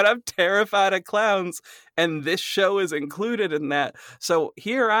terrified of clowns, and this show is included in that. So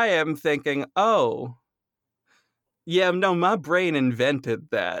here I am thinking, oh, yeah, no, my brain invented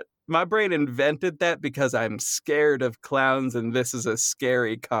that. My brain invented that because I'm scared of clowns, and this is a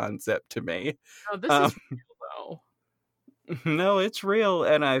scary concept to me. No, this is real, though. No, it's real,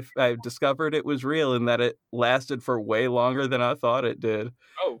 and I've discovered it was real, and that it lasted for way longer than I thought it did.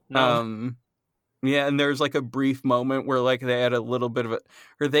 Oh no! Yeah, and there's like a brief moment where like they had a little bit of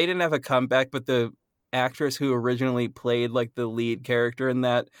or they didn't have a comeback, but the actress who originally played like the lead character in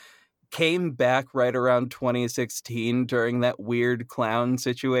that came back right around 2016 during that weird clown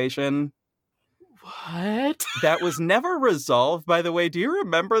situation. What? That was never resolved, by the way. Do you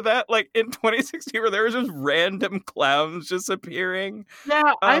remember that? Like in 2016 where there was just random clowns just appearing?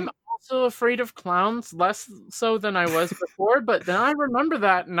 Yeah, I'm also afraid of clowns, less so than I was before, but then I remember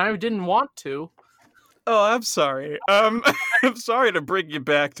that and I didn't want to. Oh, I'm sorry. I'm sorry to bring you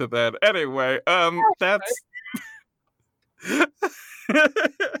back to that. Anyway, that's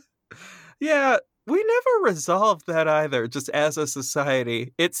yeah, we never resolved that either, just as a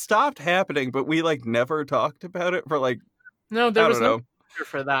society. It stopped happening, but we like never talked about it for like no, there was no future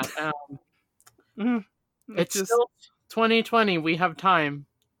for that. It's just still 2020. We have time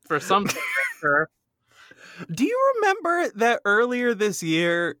for something. Sure. Do you remember that earlier this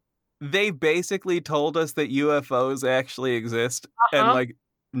year they basically told us that UFOs actually exist, and like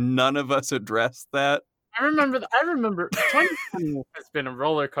none of us addressed that? I remember 2020 has been a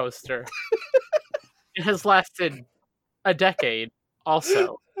roller coaster. It has lasted a decade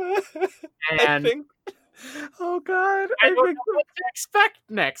also. And oh god, I don't know what to expect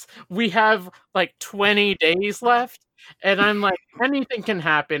next. We have like 20 days left, and I'm like, anything can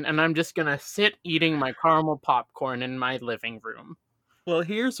happen, and I'm just gonna sit eating my caramel popcorn in my living room. Well,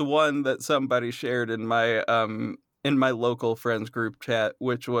 here's one that somebody shared in my local friends group chat,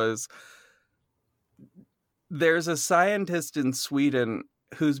 which was, there's a scientist in Sweden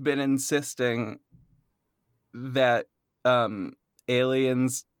who's been insisting that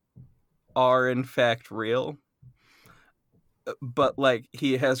aliens are in fact real, but like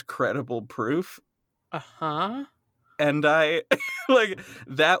he has credible proof. Uh-huh. And I, like,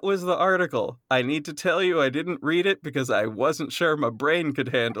 that was the article. I need to tell you, I didn't read it because I wasn't sure my brain could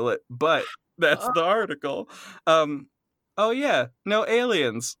handle it, but that's the article. Oh yeah, no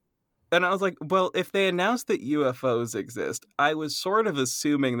aliens. And I was like, well, if they announced that UFOs exist, I was sort of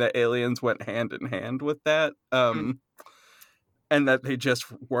assuming that aliens went hand in hand with that, and that they just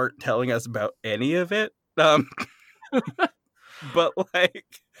weren't telling us about any of it. But like,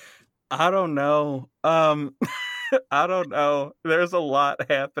 I don't know. I don't know. There's a lot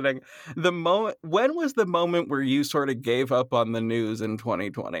happening. When was the moment where you sort of gave up on the news in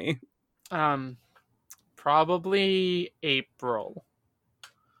 2020? Probably April.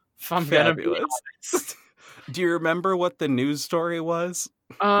 If I'm gonna be honest. Do you remember what the news story was?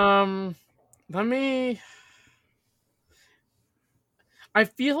 Let me. I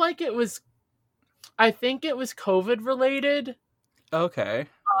feel like it was. I think it was COVID related. Okay.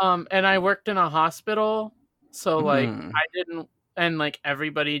 And I worked in a hospital, so like I didn't, and like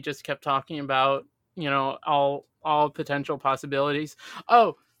everybody just kept talking about, all potential possibilities.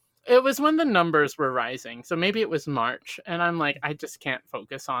 Oh, it was when the numbers were rising, so maybe it was March, and I'm like, I just can't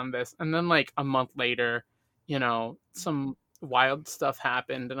focus on this. And then like a month later, some wild stuff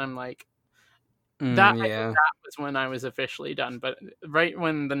happened, and I'm like, I think that was when I was officially done. But right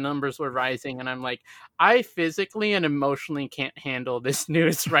when the numbers were rising, and I'm like, I physically and emotionally can't handle this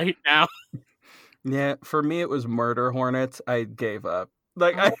news right now. Yeah, for me it was murder hornets. I gave up.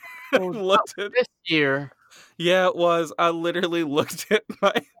 Like I looked at this year. Yeah, it was. I literally looked at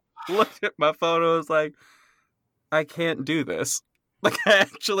my phone. I was like, I can't do this. Like I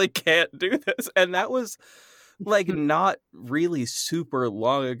actually can't do this. And that was like not really super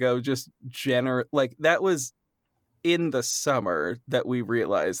long ago, just like that was in the summer that we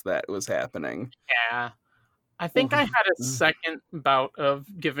realized that was happening. Yeah. I think I had a second bout of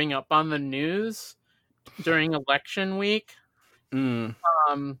giving up on the news during election week. With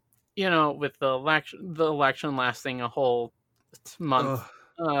the election lasting a whole month.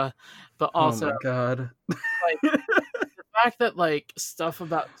 But also, oh my God. Like the fact that like stuff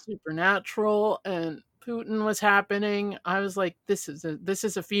about supernatural and Putin was happening, I was like, this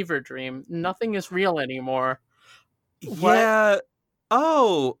is a fever dream. Nothing is real anymore. Yeah.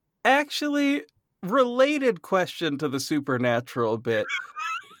 Oh, actually, related question to the supernatural bit.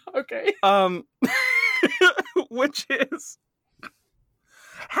 Okay. Which is,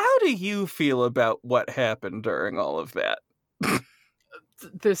 how do you feel about what happened during all of that?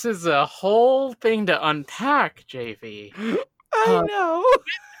 This is a whole thing to unpack, JV. I know. What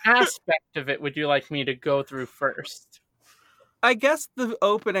aspect of it would you like me to go through first? I guess the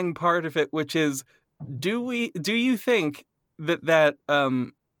opening part of it, which is, do you think that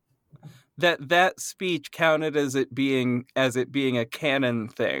speech counted as it being a canon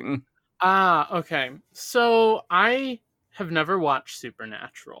thing? Okay. So I have never watched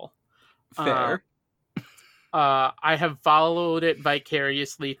Supernatural. Fair. I have followed it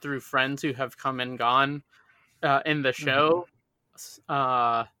vicariously through friends who have come and gone in the show.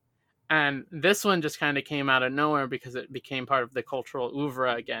 And this one just kind of came out of nowhere because it became part of the cultural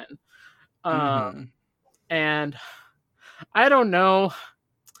oeuvre again. And I don't know.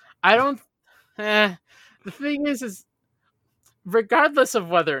 The thing is regardless of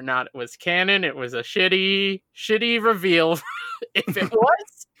whether or not it was canon, it was a shitty reveal. If it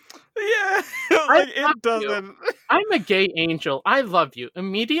was, yeah, like it doesn't. You. I'm a gay angel. I love you.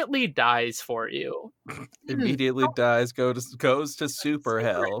 Immediately dies for you. Immediately dies. Goes to super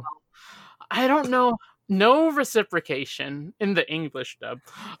hell. I don't know. No reciprocation in the English dub.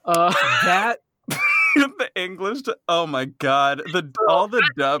 That the English. Oh my God! All the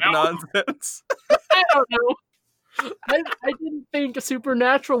dub nonsense. I don't know. I didn't think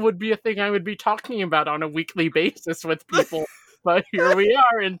Supernatural would be a thing I would be talking about on a weekly basis with people, but here we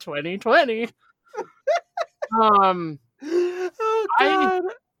are in 2020. Oh God!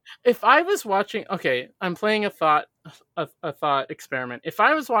 If I was watching, okay, I'm playing a thought experiment. If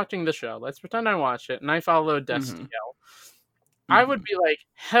I was watching the show, let's pretend I watched it, and I followed Destiel, I would be like,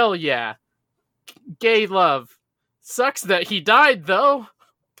 hell yeah, gay love. Sucks that he died, though.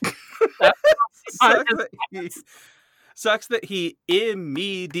 Sucks that he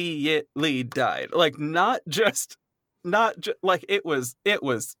immediately died. Like not just like it was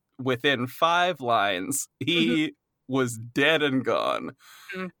within 5 lines. He was dead and gone.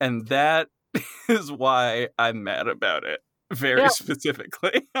 And that is why I'm mad about it. Very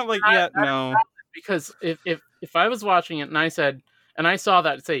specifically. I'm like, no. Because if I was watching it and I saw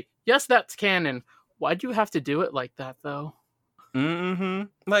that say, yes, that's canon, why'd you have to do it like that though?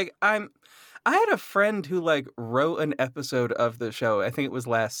 Like I had a friend who like wrote an episode of the show. I think it was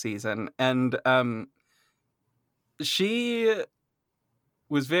last season, and she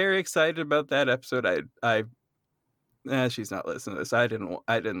was very excited about that episode. She's not listening to this. I didn't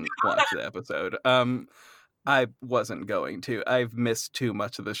watch the episode. I wasn't going to. I've missed too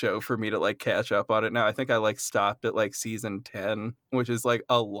much of the show for me to like catch up on it now. I think I like stopped at like season 10, which is like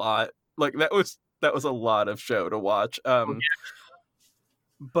a lot. Like that was a lot of show to watch.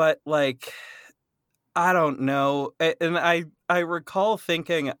 But like I don't know. And I recall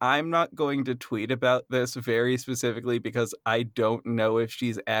thinking I'm not going to tweet about this very specifically because I don't know if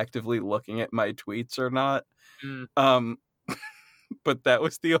she's actively looking at my tweets or not. Mm. But that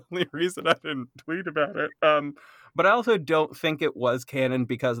was the only reason I didn't tweet about it. But I also don't think it was canon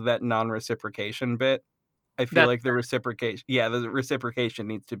because of that non-reciprocation bit. I feel like the reciprocation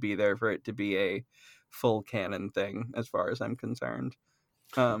needs to be there for it to be a full canon thing, as far as I'm concerned.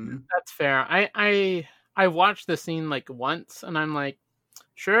 That's fair. I watched the scene like once, and I'm like,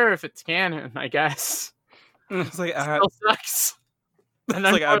 sure, if it's canon, I guess. It's like it still sucks. And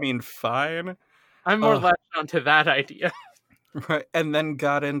it's like, I mean, fine. I'm more latched onto that idea. Right, and then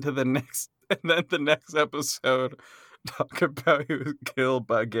got into the next episode talk about he was killed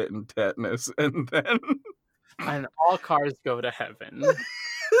by getting tetanus, and then and all cars go to heaven.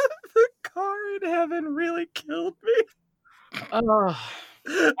 The car in heaven really killed me. I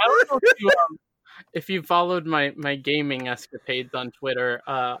don't know if you followed my gaming escapades on Twitter,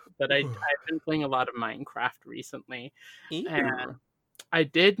 but I've been playing a lot of Minecraft recently. Ew. And I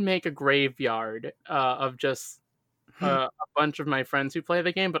did make a graveyard of just a bunch of my friends who play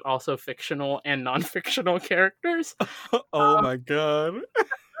the game, but also fictional and non-fictional characters. Oh my god. The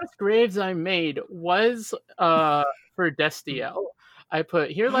first graves I made was for Destiel. I put,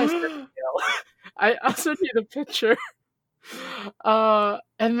 here lies Destiel. I also need a picture.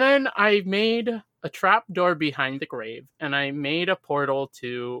 And then I made a trap door behind the grave, and I made a portal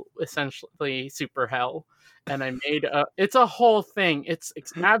to essentially super hell. And I made it's a whole thing. It's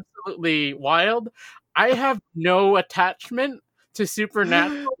absolutely wild. I have no attachment to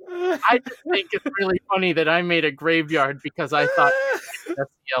supernatural. I just think it's really funny that I made a graveyard because I thought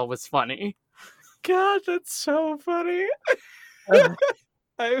SEL was funny. God, that's so funny.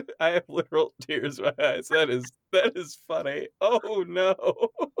 I have literal tears in my eyes. That is funny. Oh no.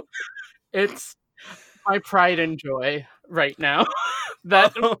 It's my pride and joy right now.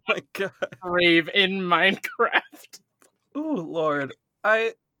 That oh my god. Grave in Minecraft. Oh Lord.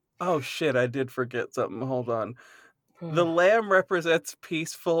 Oh shit, I did forget something. Hold on. The lamb represents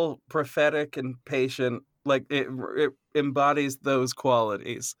peaceful, prophetic, and patient. Like it embodies those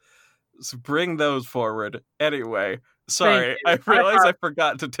qualities. So bring those forward. Anyway, sorry, I realized I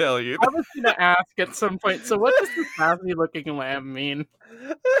forgot to tell you. I was going to ask at some point, so what does this happy looking lamb mean?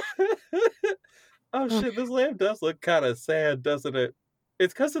 Oh shit, this lamb does look kind of sad, doesn't it?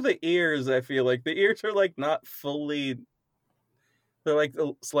 It's because of the ears, I feel like. The ears are like not fully... They're like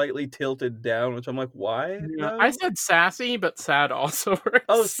slightly tilted down, which I'm like, why? Yeah, no? I said sassy, but sad also works.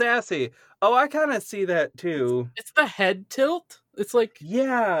 Oh, sassy. Oh, I kind of see that too. It's the head tilt. It's like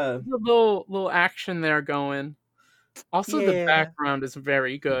yeah, a little action there going. Also, the background is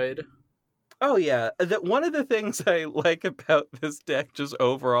very good. Oh yeah, one of the things I like about this deck, just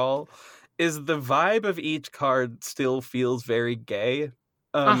overall, is the vibe of each card still feels very gay.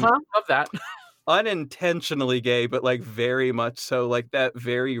 Love that. Unintentionally gay, but like very much so, like that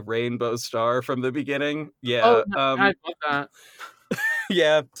very rainbow star from the beginning. Yeah. Oh, I love that.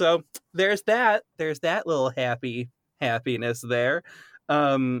 Yeah, so there's that little happiness there.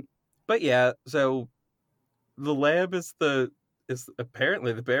 But yeah, so the lamb is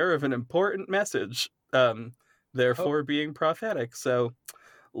apparently the bearer of an important message, therefore being prophetic. So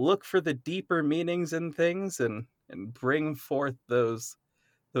look for the deeper meanings in things and bring forth those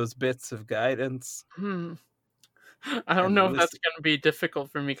bits of guidance. I don't know if that's going to be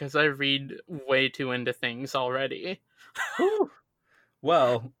difficult for me because I read way too into things already.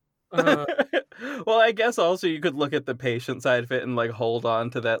 Well, well, I guess also you could look at the patient side of it and like hold on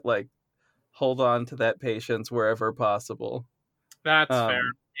to that patience wherever possible. That's fair.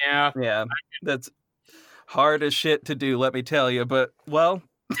 Yeah. Yeah. That's hard as shit to do, let me tell you, but well,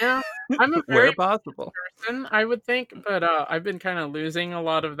 yeah, I'm a very possible person, I would think, but I've been kind of losing a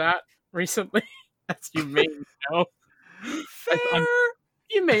lot of that recently, as you may know. Fair.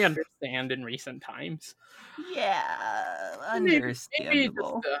 You may understand in recent times. Yeah,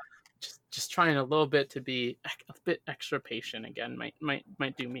 understandable. Maybe just trying a little bit to be a bit extra patient again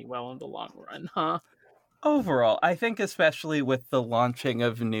might do me well in the long run, huh? Overall, I think especially with the launching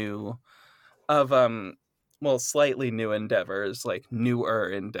of slightly new endeavors, like newer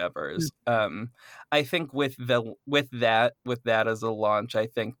endeavors. I think with that as a launch, I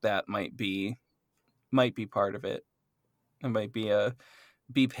think that might be part of it. It might be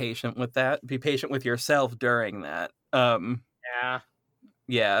patient with that. Be patient with yourself during that.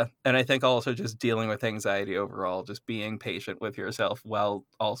 Yeah, and I think also just dealing with anxiety overall, just being patient with yourself while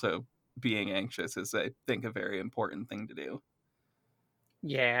also being anxious is, I think, a very important thing to do.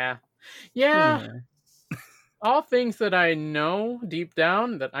 Yeah. All things that I know deep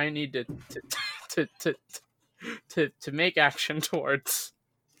down that I need to make action towards.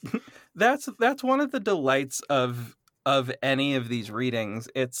 That's one of the delights of any of these readings.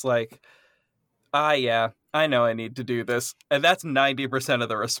 It's like, yeah, I know I need to do this, and that's 90% of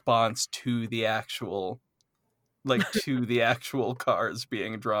the response to the actual cards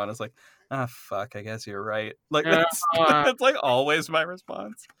being drawn. Is like, fuck, I guess you're right. Like that's like always my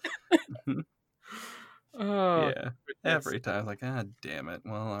response. Yeah, every time, like, damn it.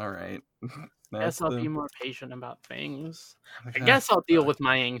 Well, all right. I guess I'll be more patient about things. I guess I'll deal with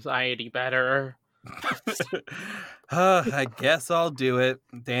my anxiety better. I guess I'll do it.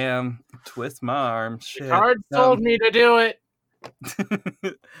 Damn, twist my arm. Shit. The cards told me to do it.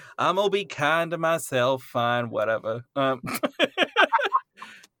 I'm gonna be kind to myself. Fine, whatever.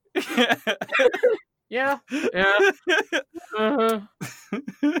 Yeah.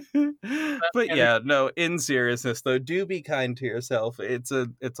 But yeah, no, in seriousness though, do be kind to yourself. It's a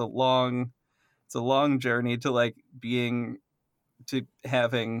long journey to like to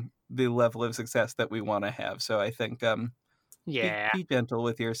having the level of success that we want to have. So I think be gentle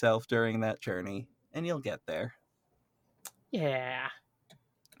with yourself during that journey and you'll get there. Yeah.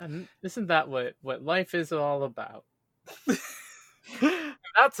 And isn't that what life is all about?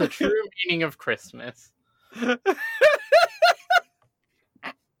 That's a true meaning of Christmas. Well,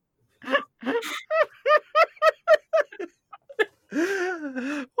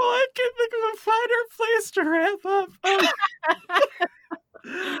 I can't think of a finer place to wrap up.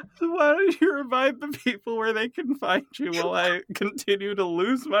 So why don't you remind the people where they can find you while I continue to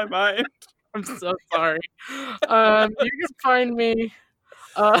lose my mind? I'm so sorry. You can find me.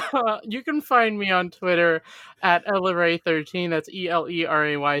 You can find me on Twitter at Eleray13. That's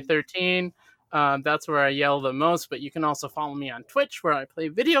ELERAY 13. That's where I yell the most, but you can also follow me on Twitch where I play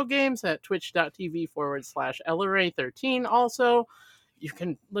video games at twitch.tv/Eleray13. Also, you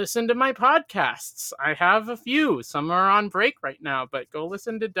can listen to my podcasts. I have a few. Some are on break right now, but go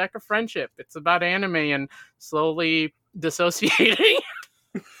listen to Deck of Friendship. It's about anime and slowly dissociating.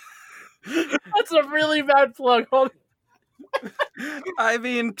 That's a really bad plug. I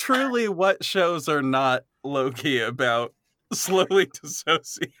mean, truly, what shows are not low-key about slowly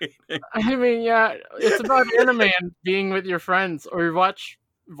dissociating? I mean, yeah, it's about anime and being with your friends, or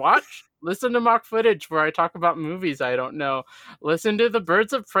listen to mock footage where I talk about movies I don't know. Listen to the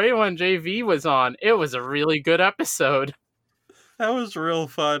Birds of Prey one JV was on. It was a really good episode. That was real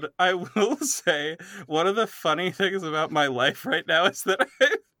fun. I will say, one of the funny things about my life right now is that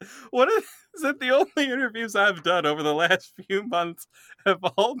the only interviews I've done over the last few months have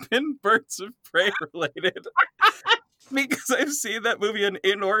all been Birds of Prey related. Because I've seen that movie an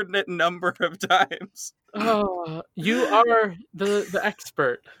inordinate number of times. Oh, you are the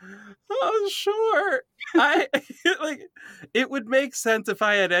expert. Oh, sure. It would make sense if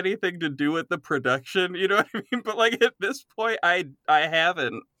I had anything to do with the production, you know what I mean? But like at this point, I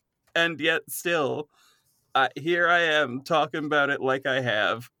haven't, and yet still, here I am talking about it like I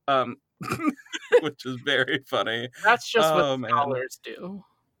have, which is very funny. That's just what scholars do.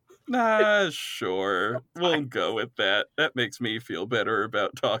 Sure. We'll go with that. That makes me feel better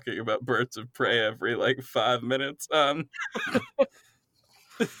about talking about Birds of Prey every 5 minutes.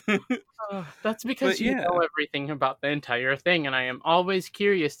 That's because you know everything about the entire thing, and I am always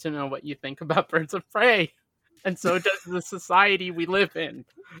curious to know what you think about Birds of Prey. And so does the society we live in.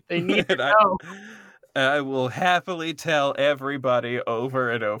 They need to know. I will happily tell everybody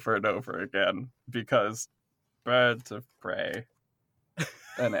over and over and over again, because Birds of Prey,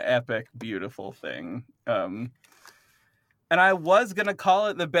 an epic, beautiful thing. And I was going to call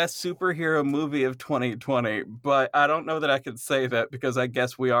it the best superhero movie of 2020, but I don't know that I could say that because I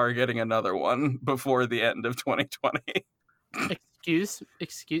guess we are getting another one before the end of 2020. Excuse,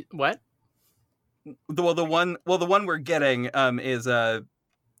 what? The one we're getting is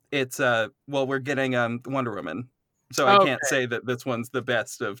we're getting Wonder Woman. So I can't say that this one's the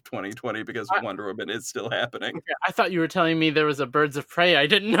best of 2020 because Wonder Woman is still happening. Okay. I thought you were telling me there was a Birds of Prey I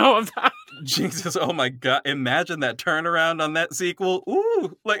didn't know about. Jesus, oh my God. Imagine that turnaround on that sequel.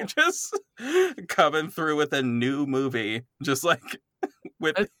 Ooh, just coming through with a new movie. Just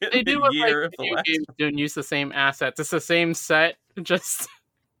within They do a what like year of the video last. games do and use the same assets. It's the same set, just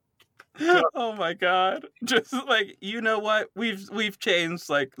Oh my god! Just like, you know what? We've changed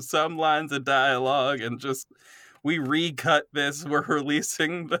like some lines of dialogue and just we recut this. We're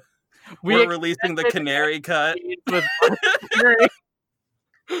releasing the canary cut. with Canary.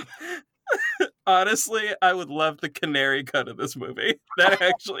 Honestly, I would love the canary cut of this movie. That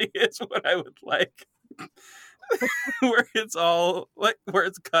actually is what I would like. Where it's all like where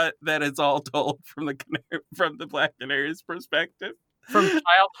it's cut that it's all told from the Black Canary's perspective. From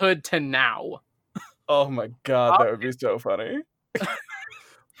childhood to now. Oh my god, that would be so funny.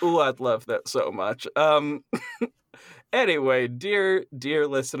 Ooh, I'd love that so much. Anyway, dear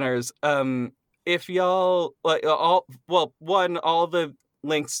listeners, if y'all like all the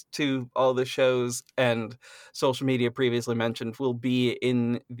links to all the shows and social media previously mentioned will be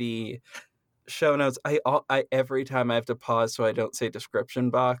in the show notes. I every time I have to pause so I don't say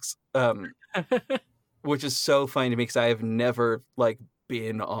description box, which is so funny to me because I have never like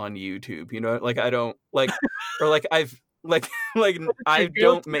been on YouTube, you know, like I don't like, or like I've like I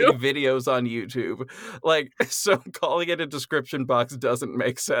don't make videos on YouTube, like, so calling it a description box doesn't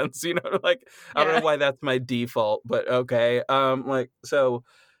make sense, you know, like I don't know why that's my default, but okay, like, so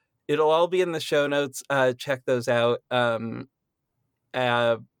it'll all be in the show notes. Check those out. I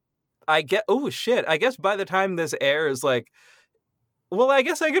guess by the time this airs, like, well, I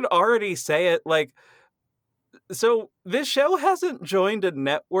guess I could already say it, like, so this show hasn't joined a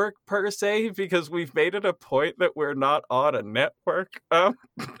network per se because we've made it a point that we're not on a network.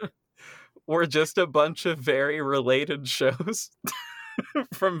 We're just a bunch of very related shows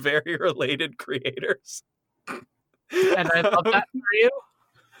from very related creators. And I love that for you.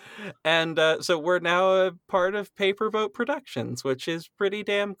 And so we're now a part of Paper Boat Productions, which is pretty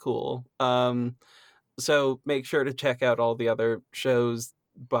damn cool. So make sure to check out all the other shows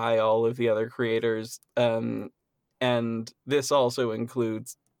by all of the other creators. And this also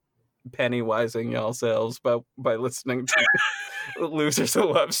includes pennywising yourselves by listening to Losers a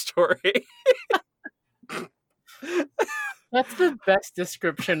Love Story. That's the best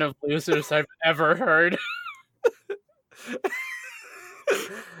description of Losers I've ever heard.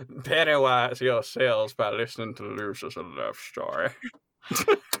 Pennywise yourselves by listening to Losers a Love Story.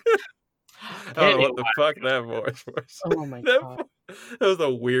 I don't know what the fuck that voice was. Oh my god. That was the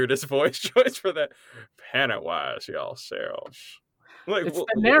weirdest voice choice for that. Pennywise yourselves. Like, it's the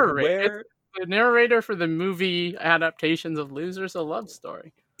narrator. It's the narrator for the movie adaptations of Losers a Love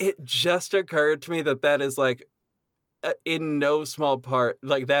Story. It just occurred to me that is like, in no small part,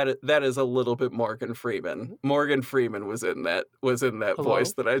 like that is a little bit Morgan Freeman. Morgan Freeman was in that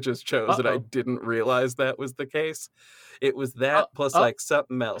voice that I just chose, and I didn't realize that was the case. It was that plus like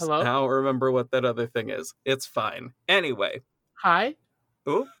something else. I don't remember what that other thing is. It's fine. Anyway. Hi.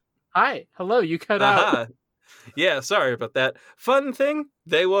 Ooh. Hi. Hello. You cut out. Yeah, sorry about that. Fun thing,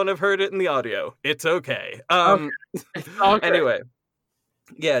 they won't have heard it in the audio. It's okay. Okay. Anyway.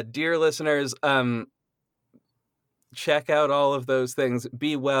 Yeah, dear listeners, check out all of those things.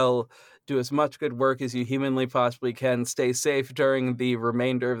 Be well. Do as much good work as you humanly possibly can. Stay safe during the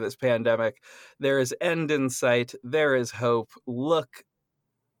remainder of this pandemic. There is end in sight. There is hope. Look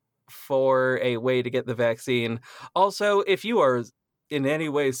for a way to get the vaccine. Also, if you are in any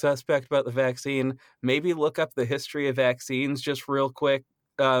way suspect about the vaccine, maybe look up the history of vaccines just real quick,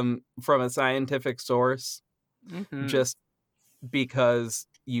 from a scientific source. Mm-hmm. Just because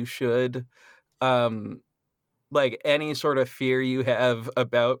you should. Like, any sort of fear you have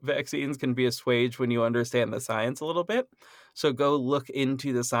about vaccines can be assuaged when you understand the science a little bit. So go look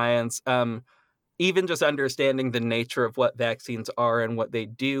into the science. Even just understanding the nature of what vaccines are and what they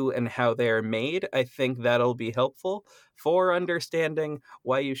do and how they are made, I think that'll be helpful for understanding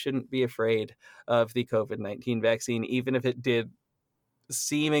why you shouldn't be afraid of the COVID-19 vaccine, even if it did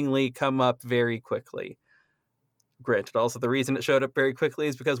seemingly come up very quickly. Granted, also the reason it showed up very quickly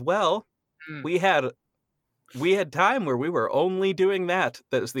is because, well, we had time where we were only doing that.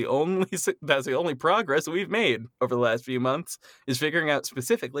 That's the only progress we've made over the last few months, is figuring out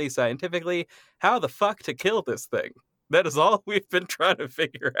specifically, scientifically, how the fuck to kill this thing. That is all we've been trying to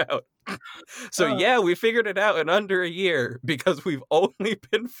figure out. So yeah, we figured it out in under a year because we've only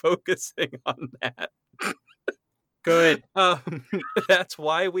been focusing on that. Good. That's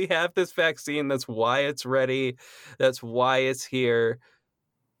why we have this vaccine. That's why it's ready. That's why it's here.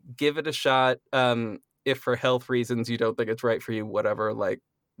 Give it a shot. If for health reasons you don't think it's right for you,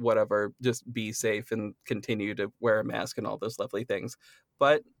 whatever, just be safe and continue to wear a mask and all those lovely things.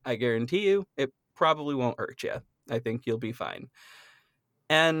 But I guarantee you, it probably won't hurt you. I think you'll be fine.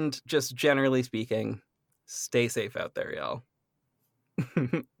 And just generally speaking, stay safe out there, y'all.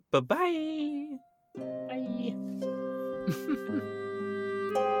 Bye-bye. Bye.